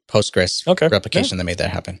Heroku Postgres replication that made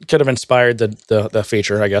that happen. Could have inspired the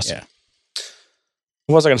feature, I guess. Yeah.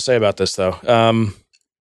 What was I going to say about this, though?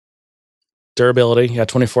 Durability,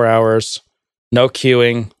 24 hours, no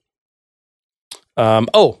queuing.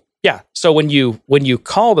 So when you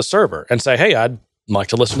call the server and say, "Hey, I'd like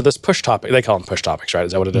to listen to this push topic," they call them push topics, right?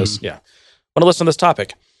 Is that what it is? Mm-hmm. Yeah. I want to listen to this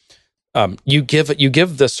topic. You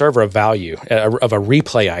give the server a value of a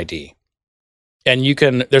replay ID. And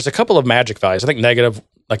there's a couple of magic values. I think -1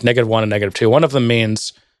 and -2. One of them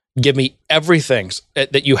means give me everything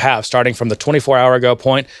that you have starting from the 24-hour ago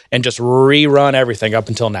point and just rerun everything up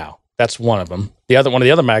until now. That's one of them. One of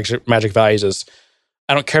the other magic values is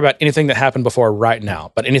I don't care about anything that happened before right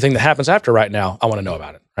now, but anything that happens after right now, I want to know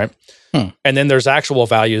about it, right? And then there's actual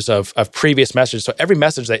values of previous messages. So every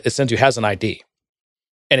message that it sends you has an ID.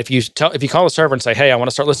 And if you call the server and say, "Hey, I want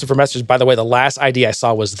to start listening for messages. By the way, the last ID I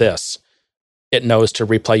saw was this," it knows to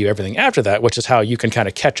replay you everything after that, which is how you can kind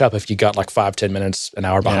of catch up if you got like 5-10 minutes, an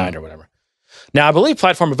hour behind or whatever. Now, I believe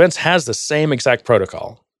Platform Events has the same exact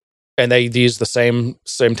protocol, and they use the same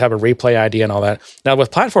type of replay ID and all that. Now,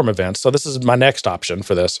 with Platform Events, so this is my next option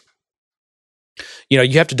for this. You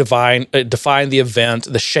have to define the event,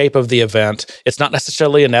 the shape of the event. It's not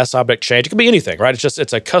necessarily an S-object change. It could be anything, right?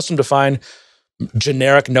 It's a custom defined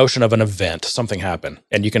generic notion of an event, something happened,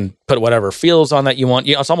 and you can put whatever fields on that you want.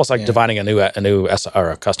 It's almost like defining a new or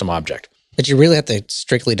a custom object. But you really have to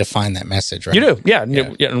strictly define that message, right? You do, yeah.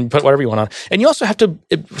 And put whatever you want on, and you also have to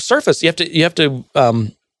surface. You have to.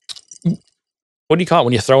 What do you call it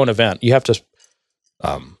when you throw an event? You have to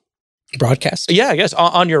broadcast. Yeah, I guess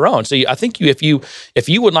on your own. So I think if you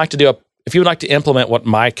would like to implement what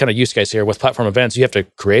my kind of use case here with Platform Events, you have to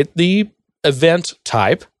create the event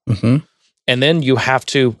type. Mm-hmm. And then you have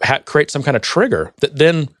to create some kind of trigger that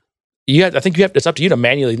then it's up to you to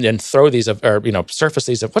manually then throw these or surface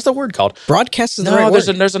these. What's the word called? Broadcast is the right word.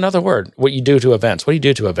 There's another word. What you do to events. What do you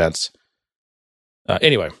do to events?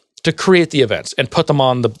 Anyway, to create the events and put them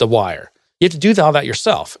on the wire. You have to do all that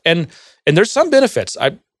yourself. And there's some benefits.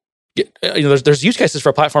 There's use cases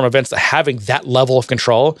for Platform Events that having that level of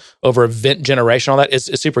control over event generation, all that is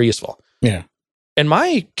super useful. Yeah. in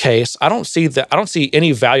my case, I don't see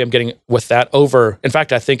any value I'm getting with that over. In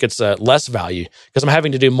fact, I think it's less value because I'm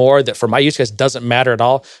having to do more that for my use case doesn't matter at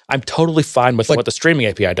all. I'm totally fine with what the streaming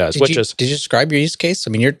API does, did you describe your use case?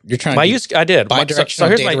 I mean, you're trying I did.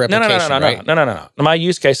 Bi-directional data replication, right? No. My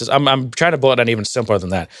use cases, I'm trying to boil it down even simpler than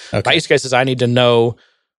that. Okay. My use cases, I need to know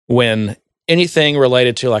when anything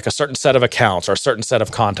related to like a certain set of accounts or a certain set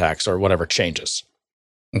of contacts or whatever changes.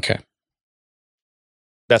 Okay.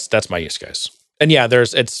 That's my use case. And yeah,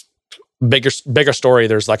 it's bigger story.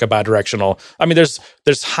 There's like a bidirectional. I mean,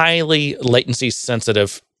 there's highly latency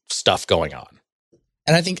sensitive stuff going on.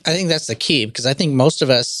 And I think that's the key, because I think most of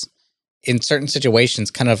us in certain situations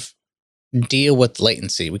kind of deal with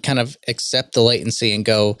latency. We kind of accept the latency and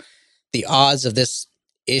go, the odds of this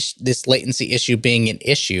latency issue being an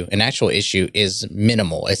actual issue is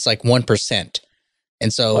minimal. It's like 1%.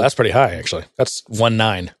 And so that's pretty high, actually. That's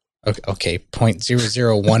 1.9. Okay,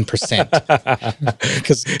 0.001%.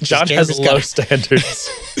 Because John has low standards.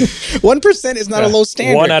 1% is not a low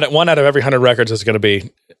standard. One out of every 100 records is going to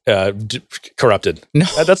be corrupted. No,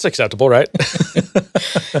 that's acceptable, right?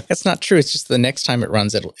 That's not true. It's just the next time it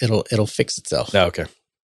runs, it'll fix itself. Oh, okay.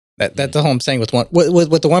 That's all I'm saying with the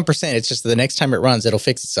 1%. It's just the next time it runs, it'll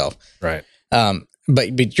fix itself. Right.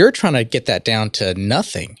 But you're trying to get that down to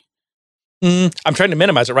nothing. I'm trying to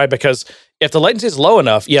minimize it, right? Because if the latency is low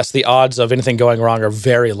enough, yes, the odds of anything going wrong are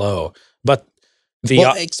very low. But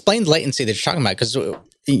explain the latency that you're talking about, because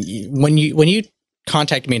when you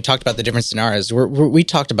contacted me and talked about the different scenarios, we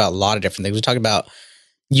talked about a lot of different things. We talked about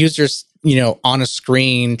users, on a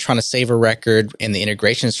screen trying to save a record, and the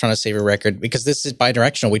integration is trying to save a record, because this is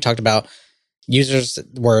bidirectional. We talked about users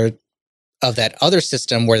were of that other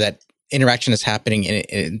system where that interaction is happening and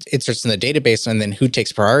it inserts in the database, and then who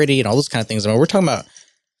takes priority and all those kind of things. I mean, we're talking about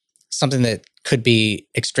something that could be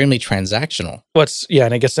extremely transactional.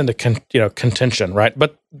 And it gets into contention, right?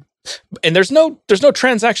 And there's no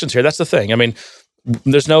transactions here. That's the thing. I mean,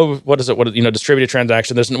 there's no distributed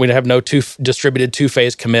transaction. We have no distributed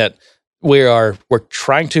two-phase commit. We're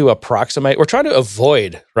trying to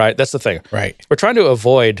avoid, right? That's the thing. Right. We're trying to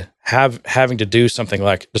avoid having to do something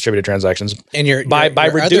like distributed transactions, and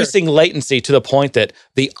by reducing latency to the point that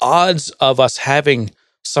the odds of us having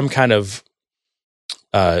some kind of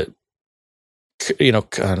concurrency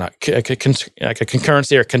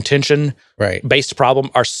or contention based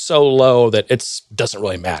problem are so low that it doesn't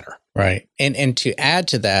really matter. Right. And to add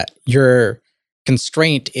to that, your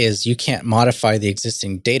constraint is you can't modify the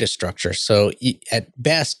existing data structure. So at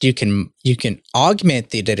best, you can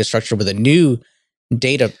augment the data structure with a new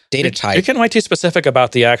data type. You can't be too specific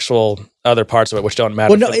about the actual other parts of it, which don't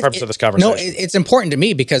matter for the purpose of this conversation. No, it's important to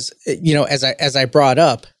me because, as I brought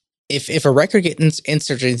up, if a record gets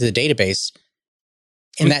inserted into the database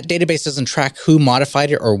and that database doesn't track who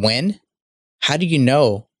modified it or when, how do you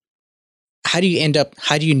know? How do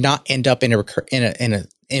you not end up in an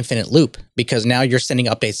infinite loop? Because now you're sending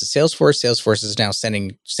updates to Salesforce. Salesforce is now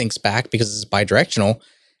sending syncs back because it's bidirectional.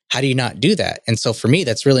 How do you not do that? And so for me,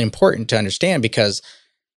 that's really important to understand, because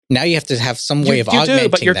now you have to have some way of augmenting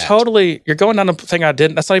but you're that. You're going down a thing I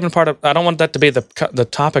didn't. That's not even part of. I don't want that to be the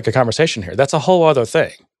topic of conversation here. That's a whole other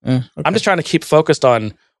thing. Okay. I'm just trying to keep focused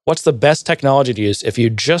on what's the best technology to use if you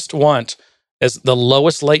just want as the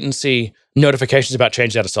lowest latency notifications about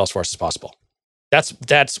changes out of Salesforce as possible.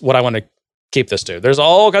 That's what I want to keep this to. There's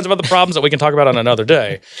all kinds of other problems that we can talk about on another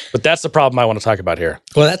day, but that's the problem I want to talk about here.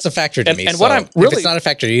 Well, that's a factor to me. And so what I'm really, if it's not a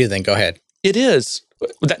factor to you, then go ahead. It is,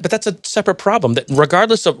 but that's a separate problem. That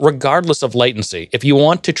regardless of latency, if you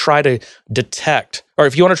want to try to detect, or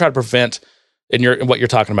if you want to try to prevent, what you're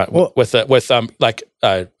talking about infinite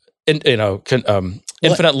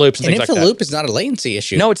loops and things like that. An infinite loop is not a latency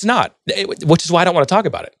issue. No, it's not. Which is why I don't want to talk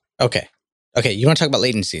about it. Okay, you want to talk about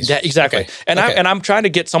latencies? Yeah, exactly. Okay. I'm trying to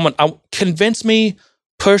get someone convince me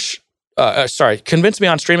on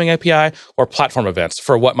streaming API or platform events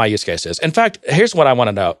for what my use case is. In fact, here's what I want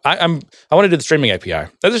to know. I want to do the streaming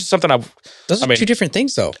API. This is something Those are two different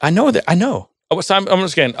things, though. I know that. I know. So I'm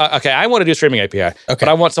just getting okay. I want to do streaming API, but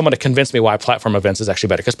I want someone to convince me why platform events is actually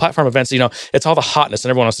better. Because platform events, it's all the hotness and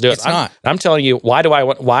everyone wants to do it. It's not. I'm telling you, why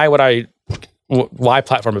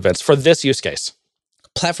platform events for this use case?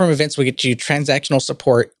 Platform events will get you transactional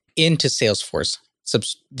support into Salesforce. So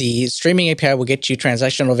the streaming API will get you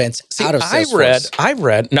transactional events out of Salesforce. I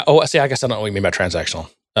guess I don't know what you mean by transactional.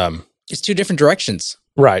 It's two different directions.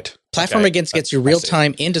 Right. Platform events gets you real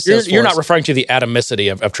time into Salesforce. You're not referring to the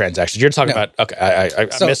atomicity of transactions. You're talking about, I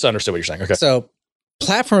misunderstood what you're saying. Okay. So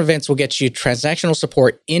platform events will get you transactional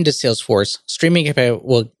support into Salesforce. Streaming API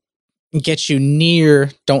will get you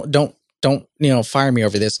near, don't fire me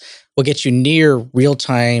over this, will get you near real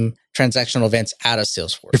time transactional events out of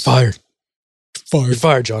Salesforce. You're fired. You're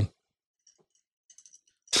fired, John.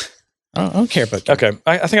 I don't care about that. Okay,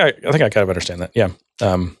 I think I kind of understand that. Yeah.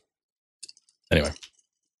 Anyway,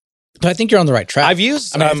 but I think you're on the right track. I've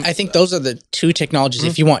used. I think those are the two technologies.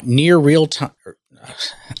 If you want near real time,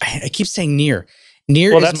 I keep saying near.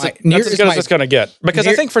 Near well, is that's my as near good is as my it's going to get, because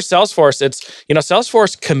I near- think for Salesforce, it's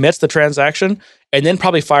Salesforce commits the transaction and then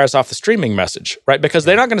probably fires off the streaming message, right? Because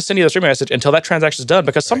they're not going to send you the streaming message until that transaction is done,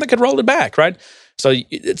 because something could roll it back, right? So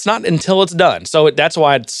it's not until it's done. So that's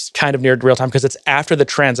why it's kind of near real time, because it's after the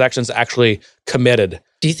transaction's actually committed.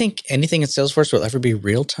 Do you think anything in Salesforce will ever be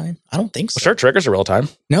real time? I don't think so. Well, sure, triggers are real time.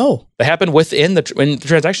 No, They happen within the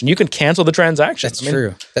transaction. You can cancel the transaction. that's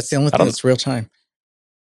true. That's the only thing that's real time.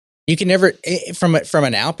 You can never, from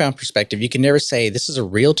an outbound perspective, you can never say this is a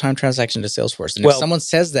real time transaction to Salesforce. And if someone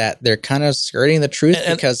says that, they're kind of skirting the truth,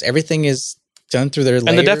 because everything is done through their layers.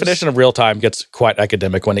 And the definition of real time gets quite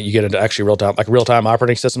academic when you get into actually real time, like real time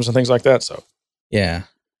operating systems and things like that. So yeah,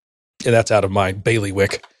 and that's out of my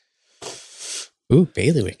bailiwick. Ooh,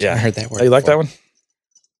 bailiwick. Yeah, I heard that word. Oh, you like that one?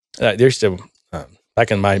 There used to back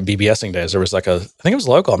in my BBSing days, there was like I think it was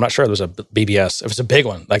local. I'm not sure. There was a BBS. It was a big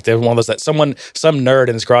one. Like there was one of those that some nerd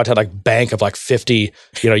in his garage had like bank of like 50,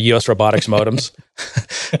 US robotics modems,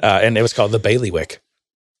 and it was called the bailiwick.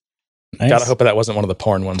 Nice. Gotta hope that wasn't one of the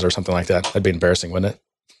porn ones or something like that. That'd be embarrassing, wouldn't it?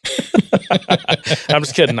 I'm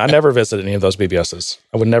just kidding. I never visited any of those BBSs.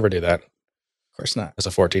 I would never do that. Of course not. As a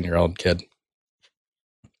 14-year-old kid.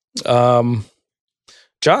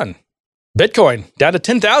 John, Bitcoin down to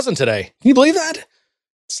 10,000 today. Can you believe that?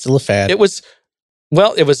 Still a fad. I'm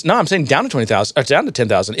saying down to 20,000, down to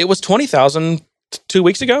 10,000. It was 20,000 2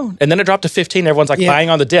 weeks ago, and then it dropped to 15. Everyone's like buying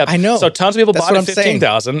on the dip. I know. So tons of people That's bought what at I'm saying.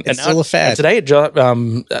 15,000. It's still a fad. And today,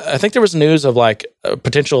 I think there was news of like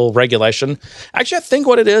potential regulation. Actually, I think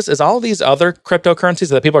what it is all these other cryptocurrencies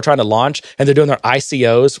that people are trying to launch, and they're doing their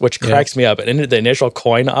ICOs, which cracks me up. And the initial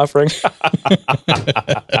coin offering.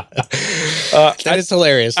 That is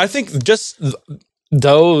hilarious. I think just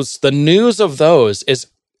the news of those is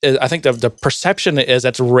I think the perception is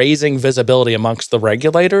that's raising visibility amongst the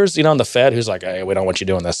regulators, and the Fed, who's like, hey, we don't want you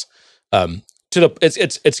doing this.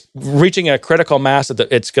 It's reaching a critical mass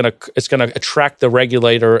that it's gonna attract the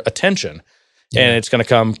regulator attention, and it's gonna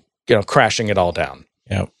come crashing it all down.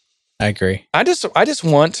 Yeah, I agree. I just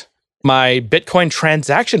want my Bitcoin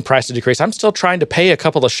transaction price to decrease. I'm still trying to pay a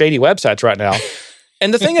couple of shady websites right now.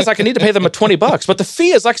 And the thing is, I can need to pay them $20, but the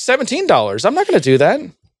fee is like $17. I'm not going to do that.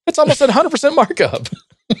 It's almost 100% markup.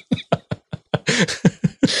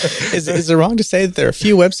 Is it wrong to say that there are a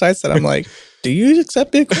few websites that I'm like, do you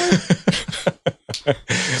accept Bitcoin?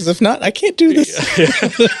 Because if not, I can't do this.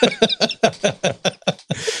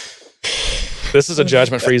 This is a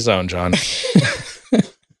judgment-free zone, John.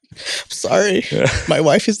 Sorry. My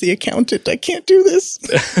wife is the accountant. I can't do this.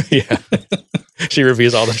 Yeah. She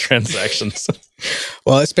reviews all the transactions.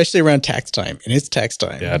 Well, especially around tax time. And it's tax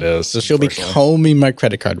time. Yeah, it is. So she'll be combing my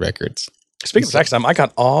credit card records. Speaking of tax time,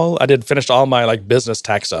 finished all my like business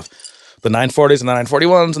tax stuff. The 940s and the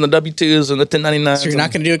 941s and the W-2s and the 1099s. So you're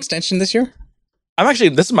not going to do extension this year? This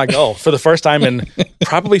is my goal for the first time in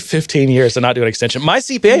probably 15 years to not do an extension. My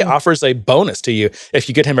CPA offers a bonus to you if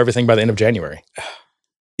you get him everything by the end of January.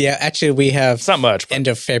 Yeah, actually, we have it's not much. End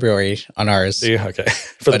of February on ours. Do you? Okay.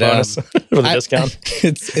 For the bonus, for the discount,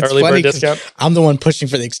 it's early funny bird discount. I'm the one pushing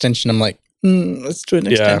for the extension. I'm like, let's do an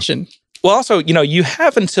extension. Well, also, you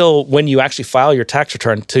have until when you actually file your tax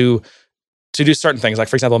return to do certain things, like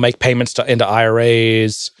for example, make payments into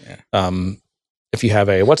IRAs. Yeah. If you have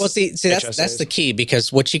that's the key,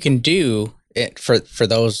 because what you can do for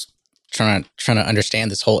those trying to understand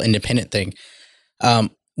this whole independent thing.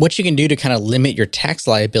 What you can do to kind of limit your tax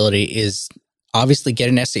liability is obviously get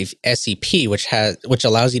an SEP, which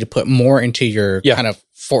allows you to put more into your kind of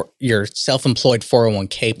your self-employed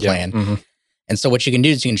 401k plan. Yeah. Mm-hmm. And so what you can do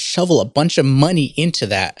is you can shovel a bunch of money into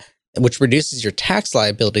that, which reduces your tax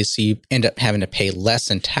liability, so you end up having to pay less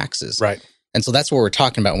in taxes. Right. And so that's what we're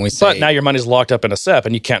talking about when we say. But now your money's locked up in a SEP,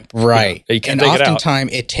 and you can't. Right. You can't and take it out.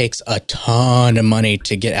 oftentimes it takes a ton of money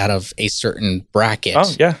to get out of a certain bracket.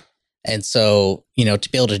 Oh yeah. And so, to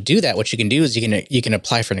be able to do that, what you can do is you can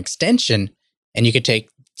apply for an extension, and you could take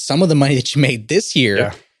some of the money that you made this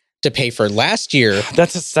year to pay for last year.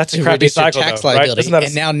 That's a crappy cycle, tax liability. Right?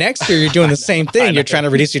 And now next year you're doing the same thing. You're trying to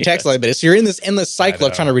reduce your tax liability. So you're in this endless cycle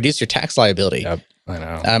of trying to reduce your tax liability. Yep, I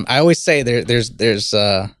know. I always say there's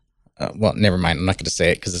well, never mind. I'm not going to say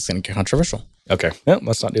it because it's going to get controversial. Okay. Well,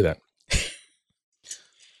 let's not do that.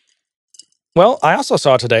 Well, I also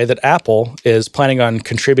saw today that Apple is planning on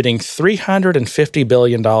contributing $350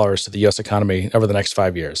 billion to the U.S. economy over the next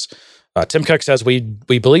 5 years. Tim Cook says, we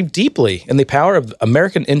believe deeply in the power of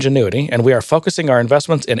American ingenuity, and we are focusing our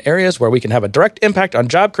investments in areas where we can have a direct impact on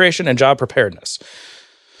job creation and job preparedness.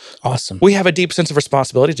 Awesome. We have a deep sense of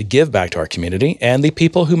responsibility to give back to our community and the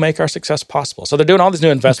people who make our success possible. So they're doing all these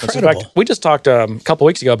new investments. Incredible. In fact, we just talked a couple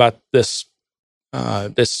weeks ago about this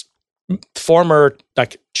former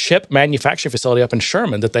chip manufacturing facility up in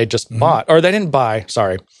Sherman that they just bought, or they didn't buy.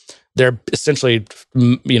 Sorry, they're essentially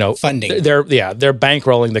Funding. They're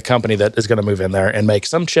bankrolling the company that is going to move in there and make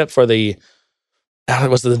some chip for the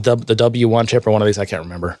was the W1 chip or one of these, I can't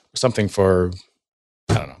remember, something for,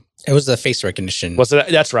 I don't know. It was the face recognition. Was it?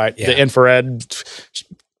 That's right. Yeah. The infrared,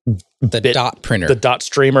 dot printer. the dot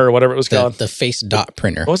streamer, or whatever it was called. The face dot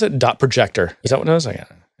printer. What was it? Dot projector. Is that what it was? Yeah.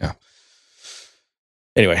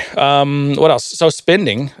 Anyway, what else? So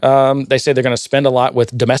spending, they say they're going to spend a lot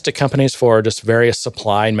with domestic companies for just various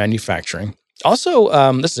supply and manufacturing. Also,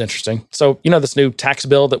 this is interesting. So, this new tax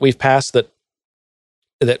bill that we've passed that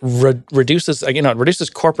reduces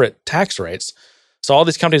corporate tax rates. So all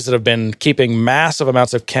these companies that have been keeping massive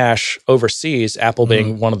amounts of cash overseas, Apple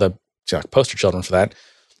being one of the poster children for that.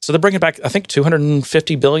 So they're bringing back, I think,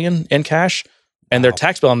 $250 billion in cash, and their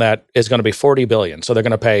tax bill on that is going to be $40 billion. So they're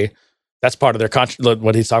going to pay. That's part of their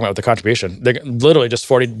what he's talking about with the contribution. They're literally just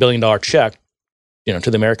 $40 billion check, to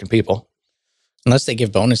the American people. Unless they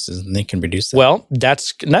give bonuses, and they can reduce that. Well,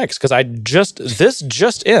 that's next, because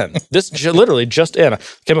literally just in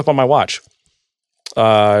came up on my watch.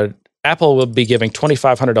 Apple will be giving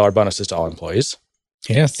 $2,500 bonuses to all employees.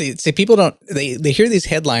 Yeah, see, people don't. They hear these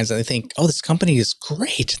headlines and they think, "Oh, this company is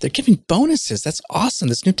great. They're giving bonuses. That's awesome.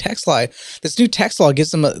 This new tax law gives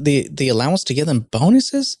them the allowance to give them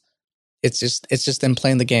bonuses." It's just them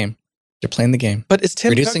playing the game. They're playing the game. But it's Tim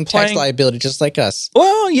reducing Cook tax liability just like us.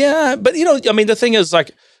 Well, yeah, but the thing is,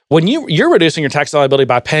 when you're reducing your tax liability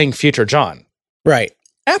by paying future John, right?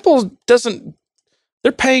 Apple doesn't.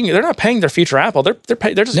 They're not paying their future Apple. They're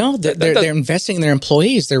investing in their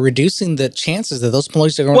employees. They're reducing the chances that those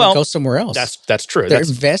employees are going to go somewhere else. That's true. They're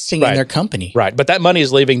investing in their company, right? But that money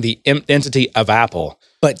is leaving the entity of Apple.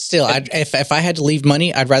 But still, if I had to leave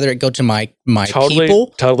money, I'd rather it go to my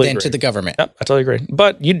people than agree. to the government. Yep, I totally agree.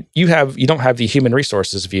 But you don't have the human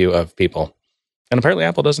resources view of people, and apparently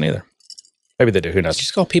Apple doesn't either. Maybe they do. Who knows? Did you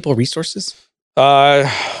just call people resources? I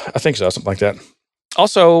think so, something like that.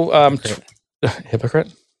 Also,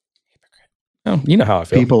 hypocrite. Oh, you know how I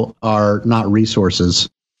feel. People are not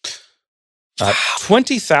resources.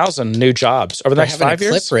 20,000 new jobs over the next 5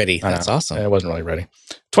 years. Clip ready. That's awesome. It wasn't really ready.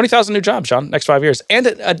 20,000 new jobs, John, next 5 years, and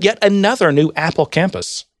yet another new Apple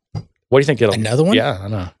campus. What do you think it'll? Another one? Yeah, I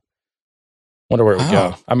know. Wonder where it would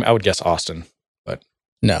go. I would guess Austin, but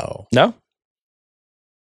no. I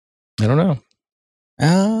don't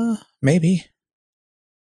know. Maybe.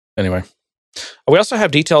 Anyway. We also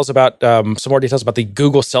have details about some more details about the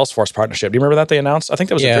Google Salesforce partnership. Do you remember that they announced? I think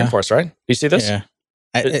that was at Dreamforce, right? Do you see this? Yeah.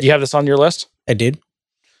 Do you have this on your list? I did.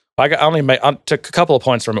 I took a couple of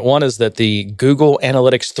points from it. One is that the Google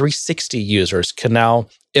Analytics 360 users can now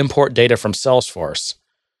import data from Salesforce.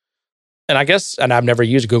 And I've never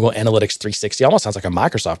used Google Analytics 360. It almost sounds like a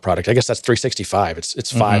Microsoft product. I guess that's 365.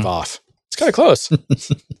 It's 5 off. It's kind of close.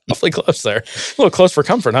 Awfully close there. A little close for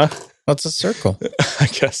comfort, huh? What's a circle? I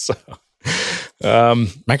guess so.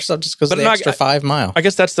 Microsoft just goes the extra 5 mile. I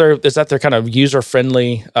guess is that their kind of user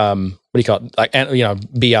friendly, what do you call it?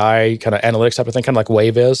 BI kind of analytics type of thing, kind of like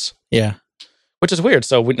Wave is. Yeah. Which is weird.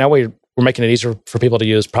 So now we're making it easier for people to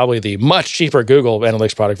use probably the much cheaper Google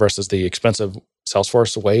Analytics product versus the expensive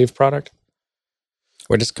Salesforce Wave product.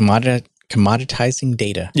 We're just commoditizing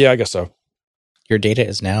data. Yeah, I guess so. Your data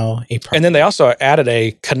is now a product. And then they also added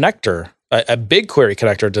a connector, a BigQuery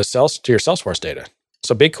connector to your Salesforce data.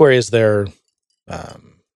 So BigQuery is their,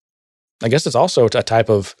 I guess it's also a type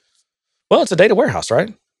of, it's a data warehouse,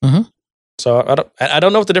 right? Mm-hmm. So I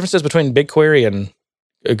don't know what the difference is between BigQuery and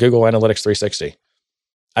Google Analytics 360.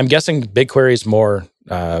 I'm guessing BigQuery is more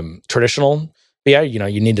traditional BI.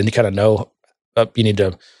 You need to kind of know, you need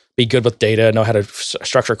to be good with data, know how to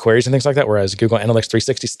structure queries and things like that. Whereas Google Analytics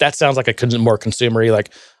 360, that sounds like a more consumer-y,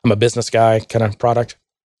 like I'm a business guy kind of product.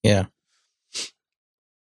 Yeah.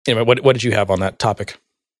 Anyway, what did you have on that topic?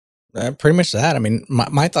 Pretty much that. I mean,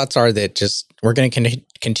 my thoughts are that just we're going to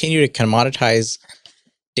continue to commoditize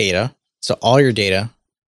data. So all your data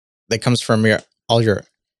that comes from all your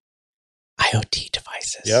IoT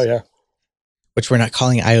devices. Yeah. Which we're not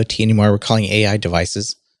calling IoT anymore. We're calling AI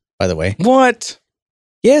devices, by the way. What?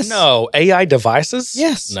 Yes. No. AI devices?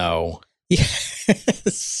 Yes. No.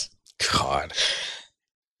 Yes. God.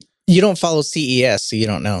 You don't follow CES, so you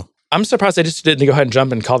don't know. I'm surprised they just didn't go ahead and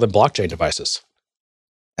jump and call them blockchain devices.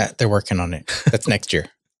 They're working on it. That's next year.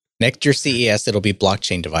 Next year CES, it'll be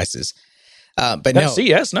blockchain devices. But No, no,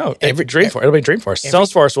 CES, no. every- Dreamforce. It'll be Dreamforce.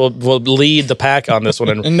 Salesforce will lead the pack on this one.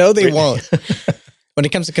 And no, they won't. When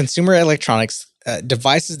it comes to consumer electronics,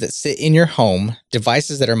 devices that sit in your home,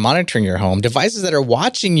 devices that are monitoring your home, devices that are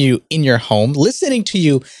watching you in your home, listening to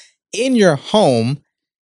you in your home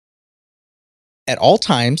at all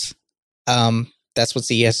times, that's what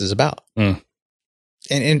CES is about. Mm.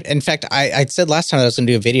 And in fact, I said last time that I was going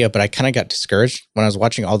to do a video, but I kind of got discouraged when I was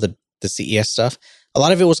watching all the CES stuff. A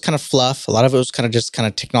lot of it was kind of fluff. A lot of it was kind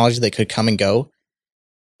of technology that could come and go.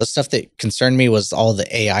 The stuff that concerned me was all the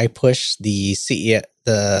AI push, the CES,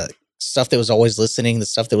 the stuff that was always listening, the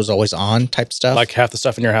stuff that was always on type stuff. like half the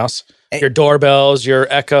stuff in your house, your doorbells, your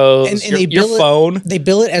Echoes, your phone. They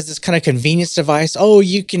bill it as this kind of convenience device. Oh,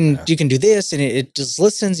 you can do this, and it just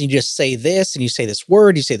listens. And you just say this, and you say this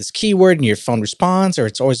word, you say this keyword, and your phone responds. Or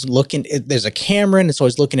it's always looking. There's a camera, and it's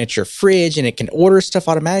always looking at your fridge, and it can order stuff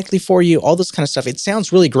automatically for you. All this kind of stuff. It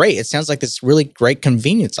sounds really great. It sounds like this really great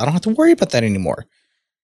convenience. I don't have to worry about that anymore.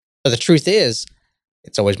 But the truth is,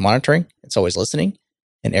 it's always monitoring. It's always listening,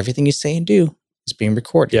 and everything you say and do is being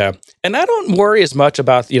recorded. Yeah. And I don't worry as much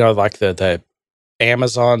about, like the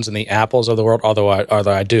Amazons and the Apples of the world, although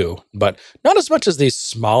I do, but not as much as these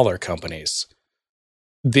smaller companies.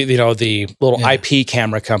 The little IP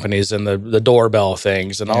camera companies and the doorbell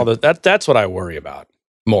things and all that's what I worry about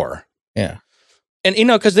more. Yeah. And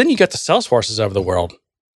because then you get the Salesforces of the world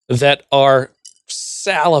that are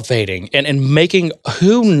salivating and making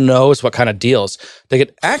who knows what kind of deals to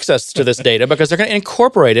get access to this data because they're going to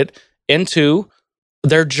incorporate it into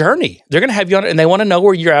their journey. They're going to have you on it, and they want to know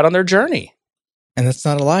where you're at on their journey. And that's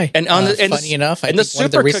not a lie. And funny enough, I and the think one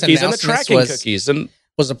of super recent cookies and the announcements tracking cookies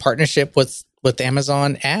was a partnership with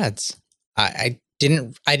Amazon Ads. I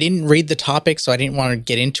didn't read the topic, so I didn't want to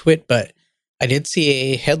get into it, but I did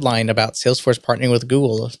see a headline about Salesforce partnering with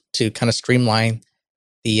Google to kind of streamline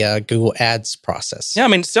the Google Ads process. Yeah, I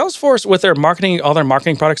mean, Salesforce with their marketing, all their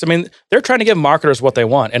marketing products, I mean, they're trying to give marketers what they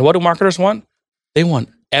want. And what do marketers want? They want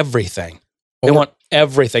everything. They want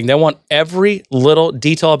everything. They want every little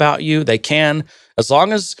detail about you they can. As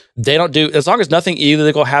long as nothing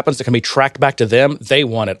illegal happens that can be tracked back to them, they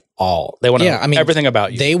want it all. They want everything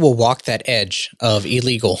about you. They will walk that edge of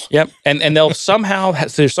illegal. Yep. And they'll somehow,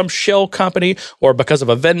 there's some shell company or because of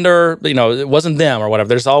a vendor, it wasn't them or whatever.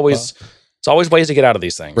 There's always ways to get out of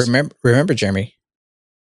these things. Remember, Jeremy,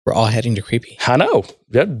 we're all heading to creepy. I know.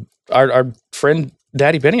 Yeah, our friend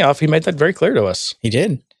Daddy Benioff, he made that very clear to us. He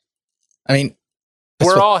did. I mean,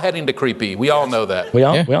 we're all heading to creepy. We all know that. We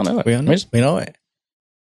all know it. We know it.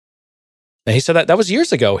 And he said that was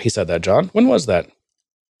years ago. He said that, John. When was that?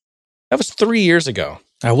 That was 3 years ago.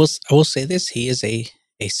 I will say this: he is a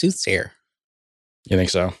soothsayer. You think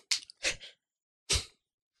so?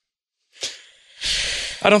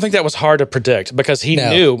 I don't think that was hard to predict because he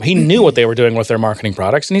knew what they were doing with their marketing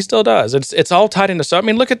products, and he still does. It's all tied into stuff. I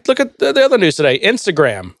mean, look at the other news today.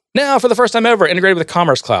 Instagram now, for the first time ever, integrated with the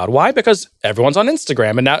Commerce Cloud. Why? Because everyone's on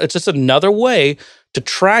Instagram, and now it's just another way to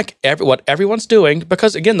track what everyone's doing.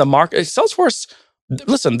 Because again, the Salesforce,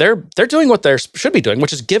 listen, they're doing what they should be doing,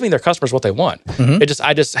 which is giving their customers what they want. Mm-hmm.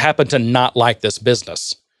 I just happen to not like this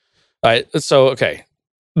business. All right. So okay,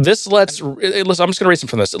 I'm just going to read some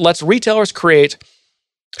from this. It lets retailers create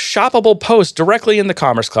shoppable posts directly in the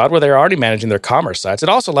Commerce Cloud where they're already managing their commerce sites. It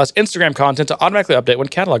also allows Instagram content to automatically update when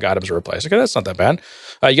catalog items are replaced. Okay, that's not that bad.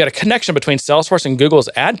 You got a connection between Salesforce and Google's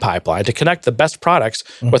ad pipeline to connect the best products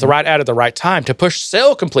with the right ad at the right time to push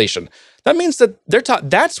sale completion. That means that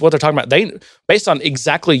that's what they're talking about. Based on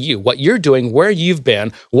exactly what you're doing, where you've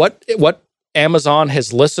been, what Amazon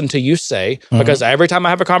has listened to you say, because every time I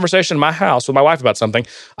have a conversation in my house with my wife about something,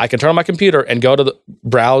 I can turn on my computer and go to the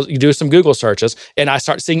browse, you do some Google searches, and I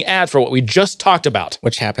start seeing ads for what we just talked about.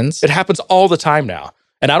 Which happens. It happens all the time now.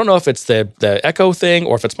 And I don't know if it's the Echo thing,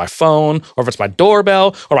 or if it's my phone, or if it's my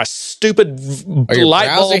doorbell, or my stupid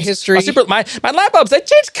light bulbs. History. My light bulbs, they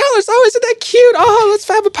change colors. Oh, isn't that cute? Oh, let's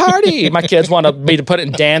have a party. My kids want me to put it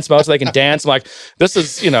in dance mode so they can dance. I'm like, this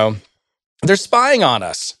is, they're spying on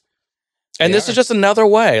us. And this is just another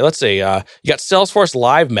way. Let's see. You got Salesforce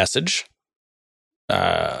Live Message,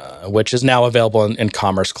 which is now available in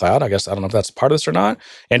Commerce Cloud. I guess I don't know if that's part of this or not.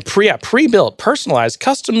 And pre-built, personalized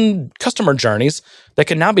customer journeys that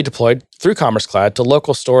can now be deployed through Commerce Cloud to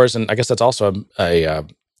local stores. And I guess that's also an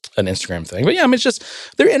Instagram thing. But yeah, I mean, it's just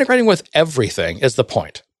they're integrating with everything. Is the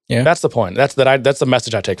point? Yeah, that's the point. That's the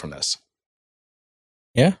message I take from this.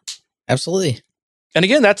 Yeah, absolutely. And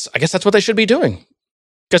again, I guess that's what they should be doing.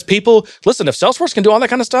 Because people, listen, if Salesforce can do all that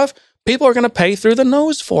kind of stuff, people are going to pay through the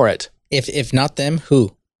nose for it. If not them,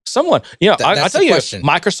 who? Someone. I'll tell you,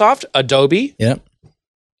 Microsoft, Adobe. Yep.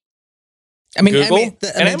 Google, and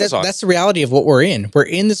that's, Amazon. that's the reality of what we're in. We're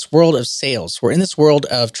in this world of sales. We're in this world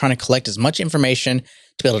of trying to collect as much information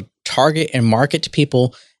to be able to target and market to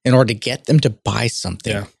people in order to get them to buy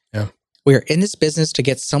something. Yeah. We're in this business to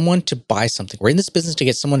get someone to buy something. We're in this business to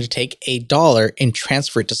get someone to take $1 and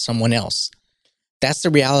transfer it to someone else. That's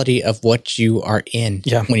the reality of what you are in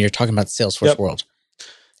when you're talking about the Salesforce world.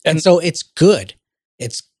 And so it's good.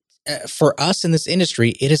 It's for us in this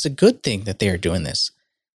industry, it is a good thing that they are doing this.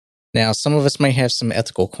 Now, some of us might have some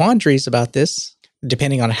ethical quandaries about this,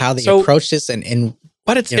 depending on how they approach this.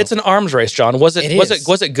 But it's an arms race, John. Was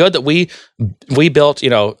it good that we built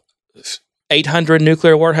 800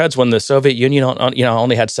 nuclear warheads when the Soviet Union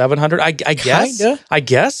only had 700? I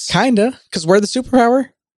guess kinda, because we're the superpower.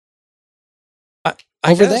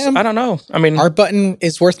 Over them, I don't know. I mean, our button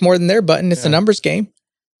is worth more than their button. It's a numbers game,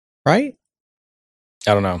 right?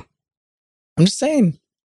 I don't know. I'm just saying,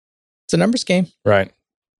 it's a numbers game, right?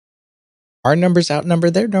 Our numbers outnumber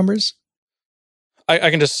their numbers. I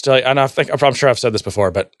can just tell you, and I'm sure I've said this before,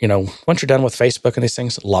 but once you're done with Facebook and these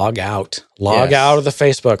things, log out out of the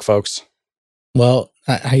Facebook, folks. Well,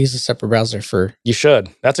 I use a separate browser for. You should.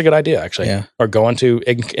 That's a good idea, actually. Yeah. Or go into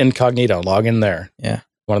incognito, log in there. Yeah.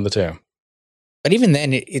 One of the two. But even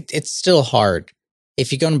then, it's still hard.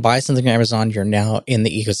 If you go and buy something on Amazon, you're now in the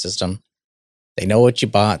ecosystem. They know what you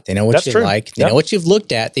bought. They know what you like. They know what you've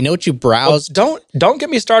looked at. They know what you browsed. Well, don't get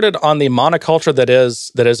me started on the monoculture that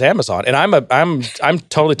is Amazon. And I'm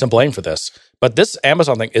totally to blame for this. But this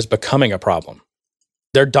Amazon thing is becoming a problem.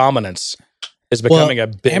 Their dominance is becoming a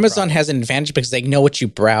big Amazon problem. has an advantage because they know what you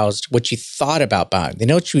browsed, what you thought about buying. They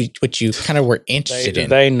know what you kind of were interested in.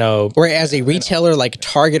 They know. Whereas a retailer like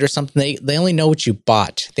Target or something, they only know what you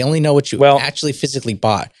bought. They only know what you actually physically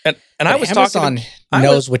bought. And I was Amazon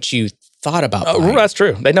knows what you thought about buying. That's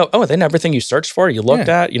true. They know. They know everything you searched for. You looked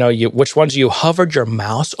at. Which ones you hovered your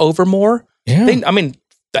mouse over more. Yeah.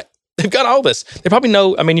 They've got all this. They probably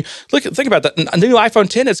know. I mean, think about that. A new iPhone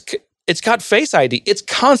 10 it's got Face ID. It's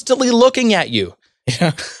constantly looking at you.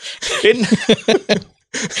 Yeah. It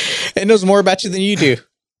knows more about you than you do.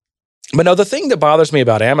 But no, the thing that bothers me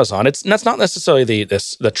about Amazon, that's not necessarily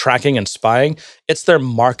the tracking and spying. It's their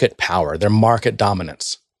market power, their market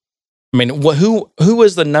dominance. I mean, who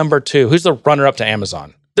is the number 2? Who's the runner up to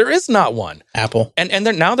Amazon? There is not one. Apple. And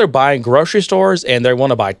they're buying grocery stores, and they want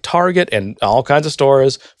to buy Target and all kinds of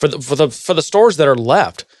stores for the stores that are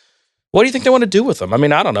left. What do you think they want to do with them? I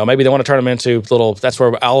mean, I don't know. Maybe they want to turn them into little. That's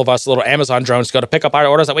where all of us little Amazon drones go to pick up our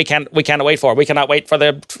orders that we can't wait for. We cannot wait for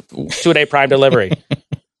the 2-day Prime delivery.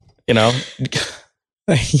 You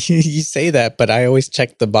say that, but I always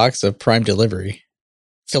check the box of Prime delivery.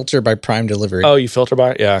 Filter by Prime delivery. Oh, you filter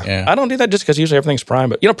by? Yeah. I don't do that just because usually everything's Prime.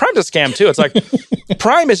 But Prime's a scam too. It's like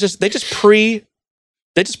Prime is just they just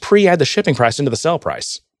pre-add the shipping price into the sell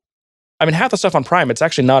price. I mean, half the stuff on Prime, it's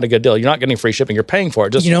actually not a good deal. You're not getting free shipping. You're paying for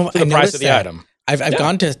it just for the price of the item. I've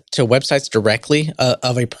gone to websites directly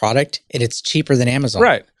of a product, and it's cheaper than Amazon.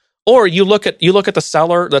 Right. Or you look at the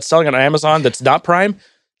seller that's selling on Amazon that's not Prime,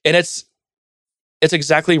 and it's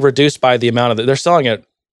exactly reduced by the amount of it. They're selling it.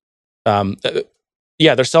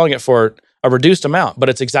 They're selling it for a reduced amount, but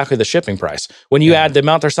it's exactly the shipping price. When you add the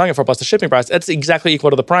amount they're selling it for plus the shipping price, that's exactly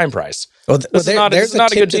equal to the Prime price. There's not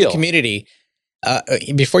a good deal. The community.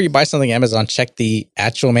 Before you buy something on Amazon, check the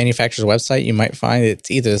actual manufacturer's website. You might find it's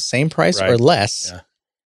either the same price or less. Yeah.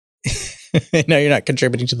 No, you're not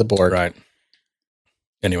contributing to the board. Right.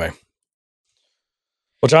 Anyway.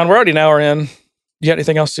 Well, John, we're already an hour in. You got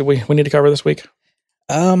anything else we need to cover this week?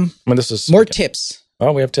 This is more tips.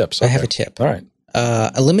 Oh, we have tips. Okay. I have a tip. All right.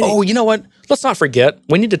 Eliminate. Oh, you know what? Let's not forget.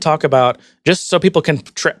 We need to talk about, just so people can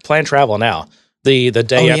plan travel now, the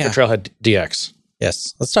day after Trailhead DX.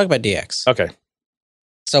 Yes. Let's talk about DX. Okay.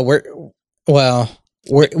 So we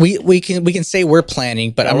can say we're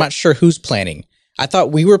planning, but I'm not sure who's planning. I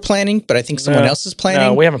thought we were planning, but I think someone else is planning.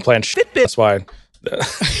 No, we haven't planned shit. That's why.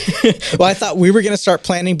 Well, I thought we were going to start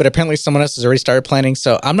planning, but apparently someone else has already started planning.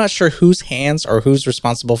 So I'm not sure whose hands or who's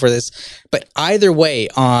responsible for this. But either way,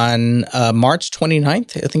 on March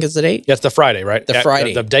 29th, I think is the date. That's the Friday, right?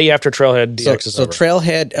 Friday. The day after Trailhead DX is over. So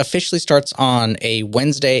Trailhead officially starts on a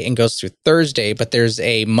Wednesday and goes through Thursday, but there's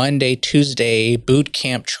a Monday, Tuesday boot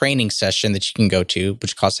camp training session that you can go to,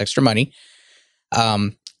 which costs extra money.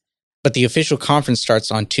 But the official conference starts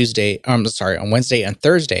on on Wednesday and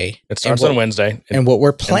Thursday. It starts on Wednesday. And what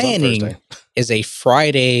we're planning is a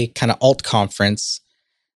Friday kind of alt conference.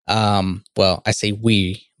 Well, I say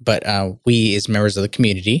we, but we as members of the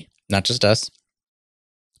community, not just us.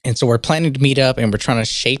 And so we're planning to meet up and we're trying to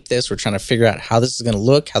shape this. We're trying to figure out how this is going to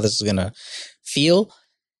look, how this is going to feel.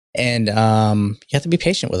 And you have to be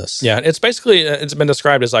patient with us. Yeah, it's basically it's been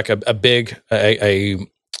described as like a big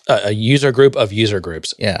user group of user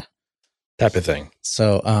groups. Yeah. Type of thing.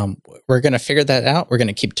 So we're going to figure that out. We're going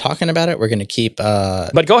to keep talking about it. We're going to keep.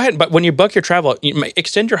 But go ahead. But when you book your travel,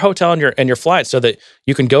 extend your hotel and your flight so that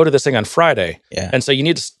you can go to this thing on Friday. Yeah. And so you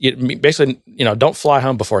need to basically, don't fly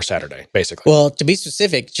home before Saturday. Basically. Well, to be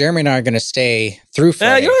specific, Jeremy and I are going to stay through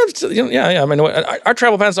Friday. You don't have to. Yeah. I mean, our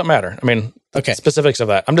travel plans don't matter. I mean, okay. Specifics of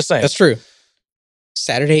that. I'm just saying. That's true.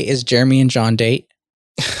 Saturday is Jeremy and John date.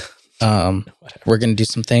 We're going to do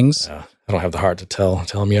some things. I don't have the heart to tell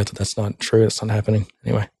him yet that that's not true. It's not happening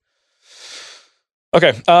anyway.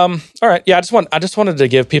 Okay. All right. Yeah. I just wanted to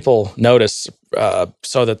give people notice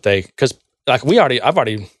so that because like I've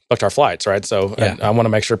already booked our flights, right? So yeah. I want to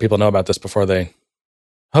make sure people know about this before they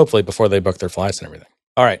book their flights and everything.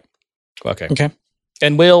 All right. Okay.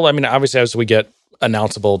 And obviously as we get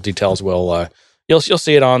announceable details, you'll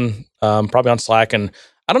see it on probably on Slack, and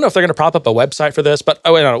I don't know if they're going to prop up a website for this, but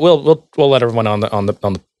we'll let everyone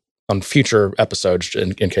on future episodes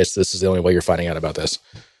in case this is the only way you're finding out about this.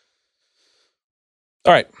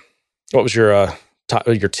 All right. What was your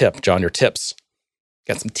tip, John? Your tips.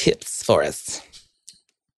 Got some tips for us.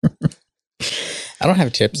 I don't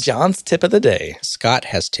have tips. John's tip of the day. Scott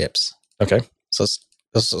has tips. Okay. So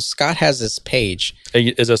Scott has this page.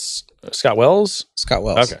 Is this Scott Wells? Scott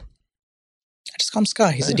Wells. Okay. I just call him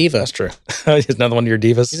Scott. He's a diva. That's true. He's another one of your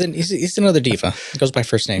divas. He's another diva. He goes by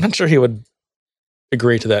first name. I'm not sure he would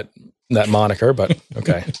agree to that moniker, but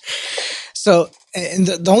okay. So, and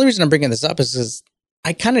the only reason I'm bringing this up is because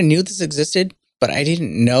I kind of knew this existed, but I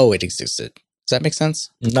didn't know it existed. Does that make sense?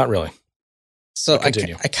 Not really. So I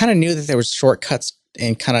kind of knew that there was shortcuts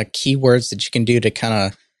and kind of keywords that you can do to kind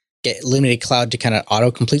of get Illuminati Cloud to kind of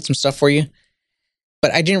auto-complete some stuff for you.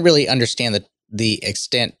 But I didn't really understand the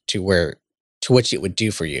extent to which it would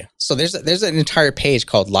do for you. So there's an entire page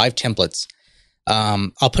called Live Templates.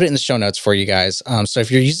 I'll put it in the show notes for you guys. So if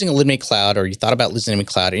you're using Illuminati Cloud or you thought about losing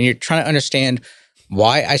Illuminati Cloud and you're trying to understand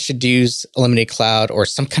why I should use Illuminati Cloud or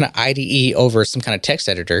some kind of IDE over some kind of text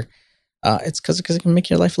editor, it's because it can make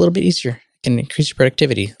your life a little bit easier. It can increase your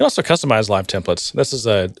productivity. You can also customize live templates. This is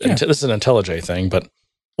an IntelliJ thing, but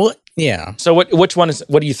well, yeah. So which one is?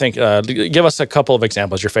 What do you think? Give us a couple of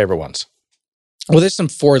examples. Your favorite ones. Well, there's some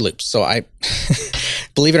for loops. So I,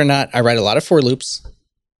 believe it or not, I write a lot of for loops.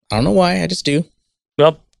 I don't know why. I just do.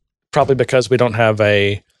 Well, probably because we don't have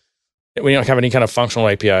any kind of functional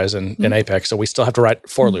APIs in Apex, so we still have to write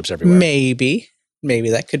for loops everywhere. Maybe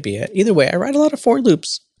that could be it. Either way, I write a lot of for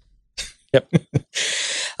loops. Yep.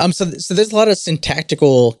 So there's a lot of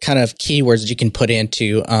syntactical kind of keywords that you can put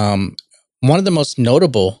into. One of the most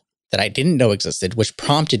notable that I didn't know existed, which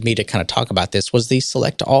prompted me to kind of talk about this, was the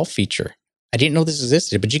select all feature. I didn't know this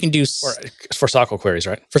existed, but you can do for SOQL queries,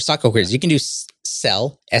 right? For SOQL queries, you can do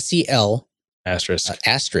SEL, SEL,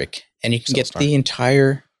 asterisk, and you can get the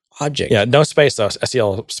entire object. Yeah, no space though,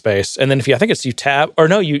 SEL space, and then I think it's you tab, or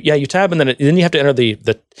no, you tab, and then you have to enter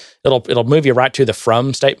it'll move you right to the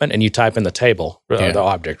from statement, and you type in the table, the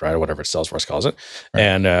object, right, or whatever Salesforce calls it, right.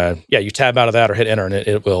 And you tab out of that or hit enter, and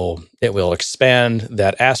it will expand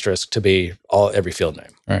that asterisk to be every field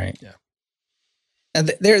name. Right. Yeah. And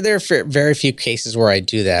there are very few cases where I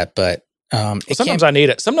do that, but sometimes I need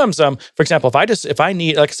it. Sometimes, for example, if I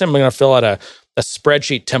need, like I said, I'm going to fill out a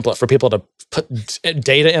spreadsheet template for people to put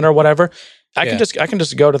data in or whatever, I can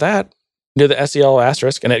just go to that, do the SEL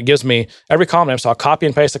asterisk, and it gives me every column name. So I'll copy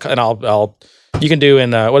and paste and you can do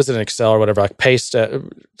in what is it in Excel or whatever, like paste.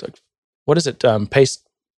 What is it? Paste.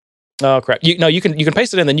 Oh crap! You can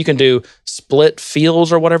paste it in, then you can do split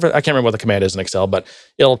fields or whatever. I can't remember what the command is in Excel, but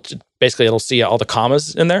it'll see all the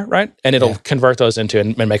commas in there, right? And it'll convert those into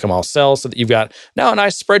and make them all cells, so that you've got now a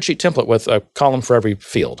nice spreadsheet template with a column for every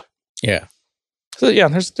field. Yeah. So there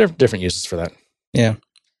are different uses for that. Yeah.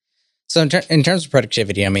 So in terms of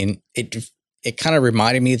productivity, I mean, it kind of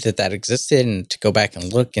reminded me that existed, and to go back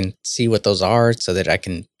and look and see what those are, so that I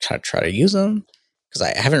can try to use them, because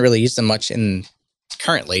I haven't really used them much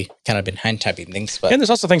currently, kind of been hand typing things. But and there's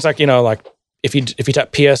also things like like if you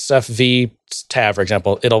type PSFV tab, for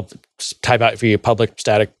example, it'll type out for you public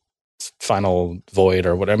static final void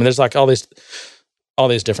or whatever. I mean, there's like all these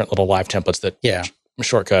different little live templates that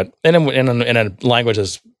shortcut. And in a language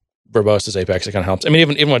as verbose as Apex, it kind of helps. I mean,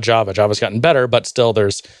 even with Java's gotten better, but still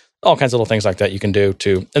there's all kinds of little things like that you can do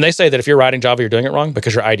too. And they say that if you're writing Java, you're doing it wrong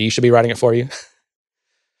because your IDE should be writing it for you.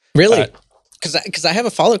 Really? Because I have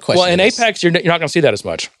a follow-up question. Well, in Apex, you're not going to see that as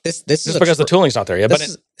much. This is because the tooling's not there yet.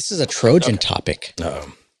 This is a Trojan topic. No.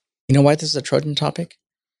 You know why this is a Trojan topic?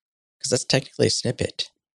 Because that's technically a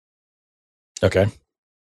snippet. Okay.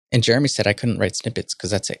 And Jeremy said I couldn't write snippets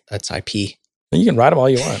because that's IP. You can write them all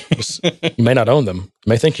you want. Just, you may not own them. You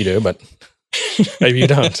may think you do, but maybe you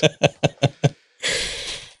don't.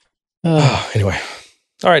 Anyway.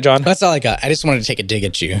 All right, John. That's all I got. I just wanted to take a dig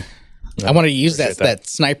at you. Yeah, I wanted to use that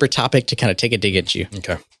sniper topic to kind of take a dig at you.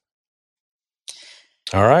 Okay.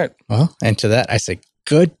 All right. Well, and to that, I say,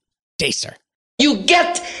 good day, sir. You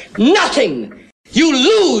get nothing. You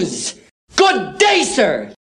lose. Good day, sir.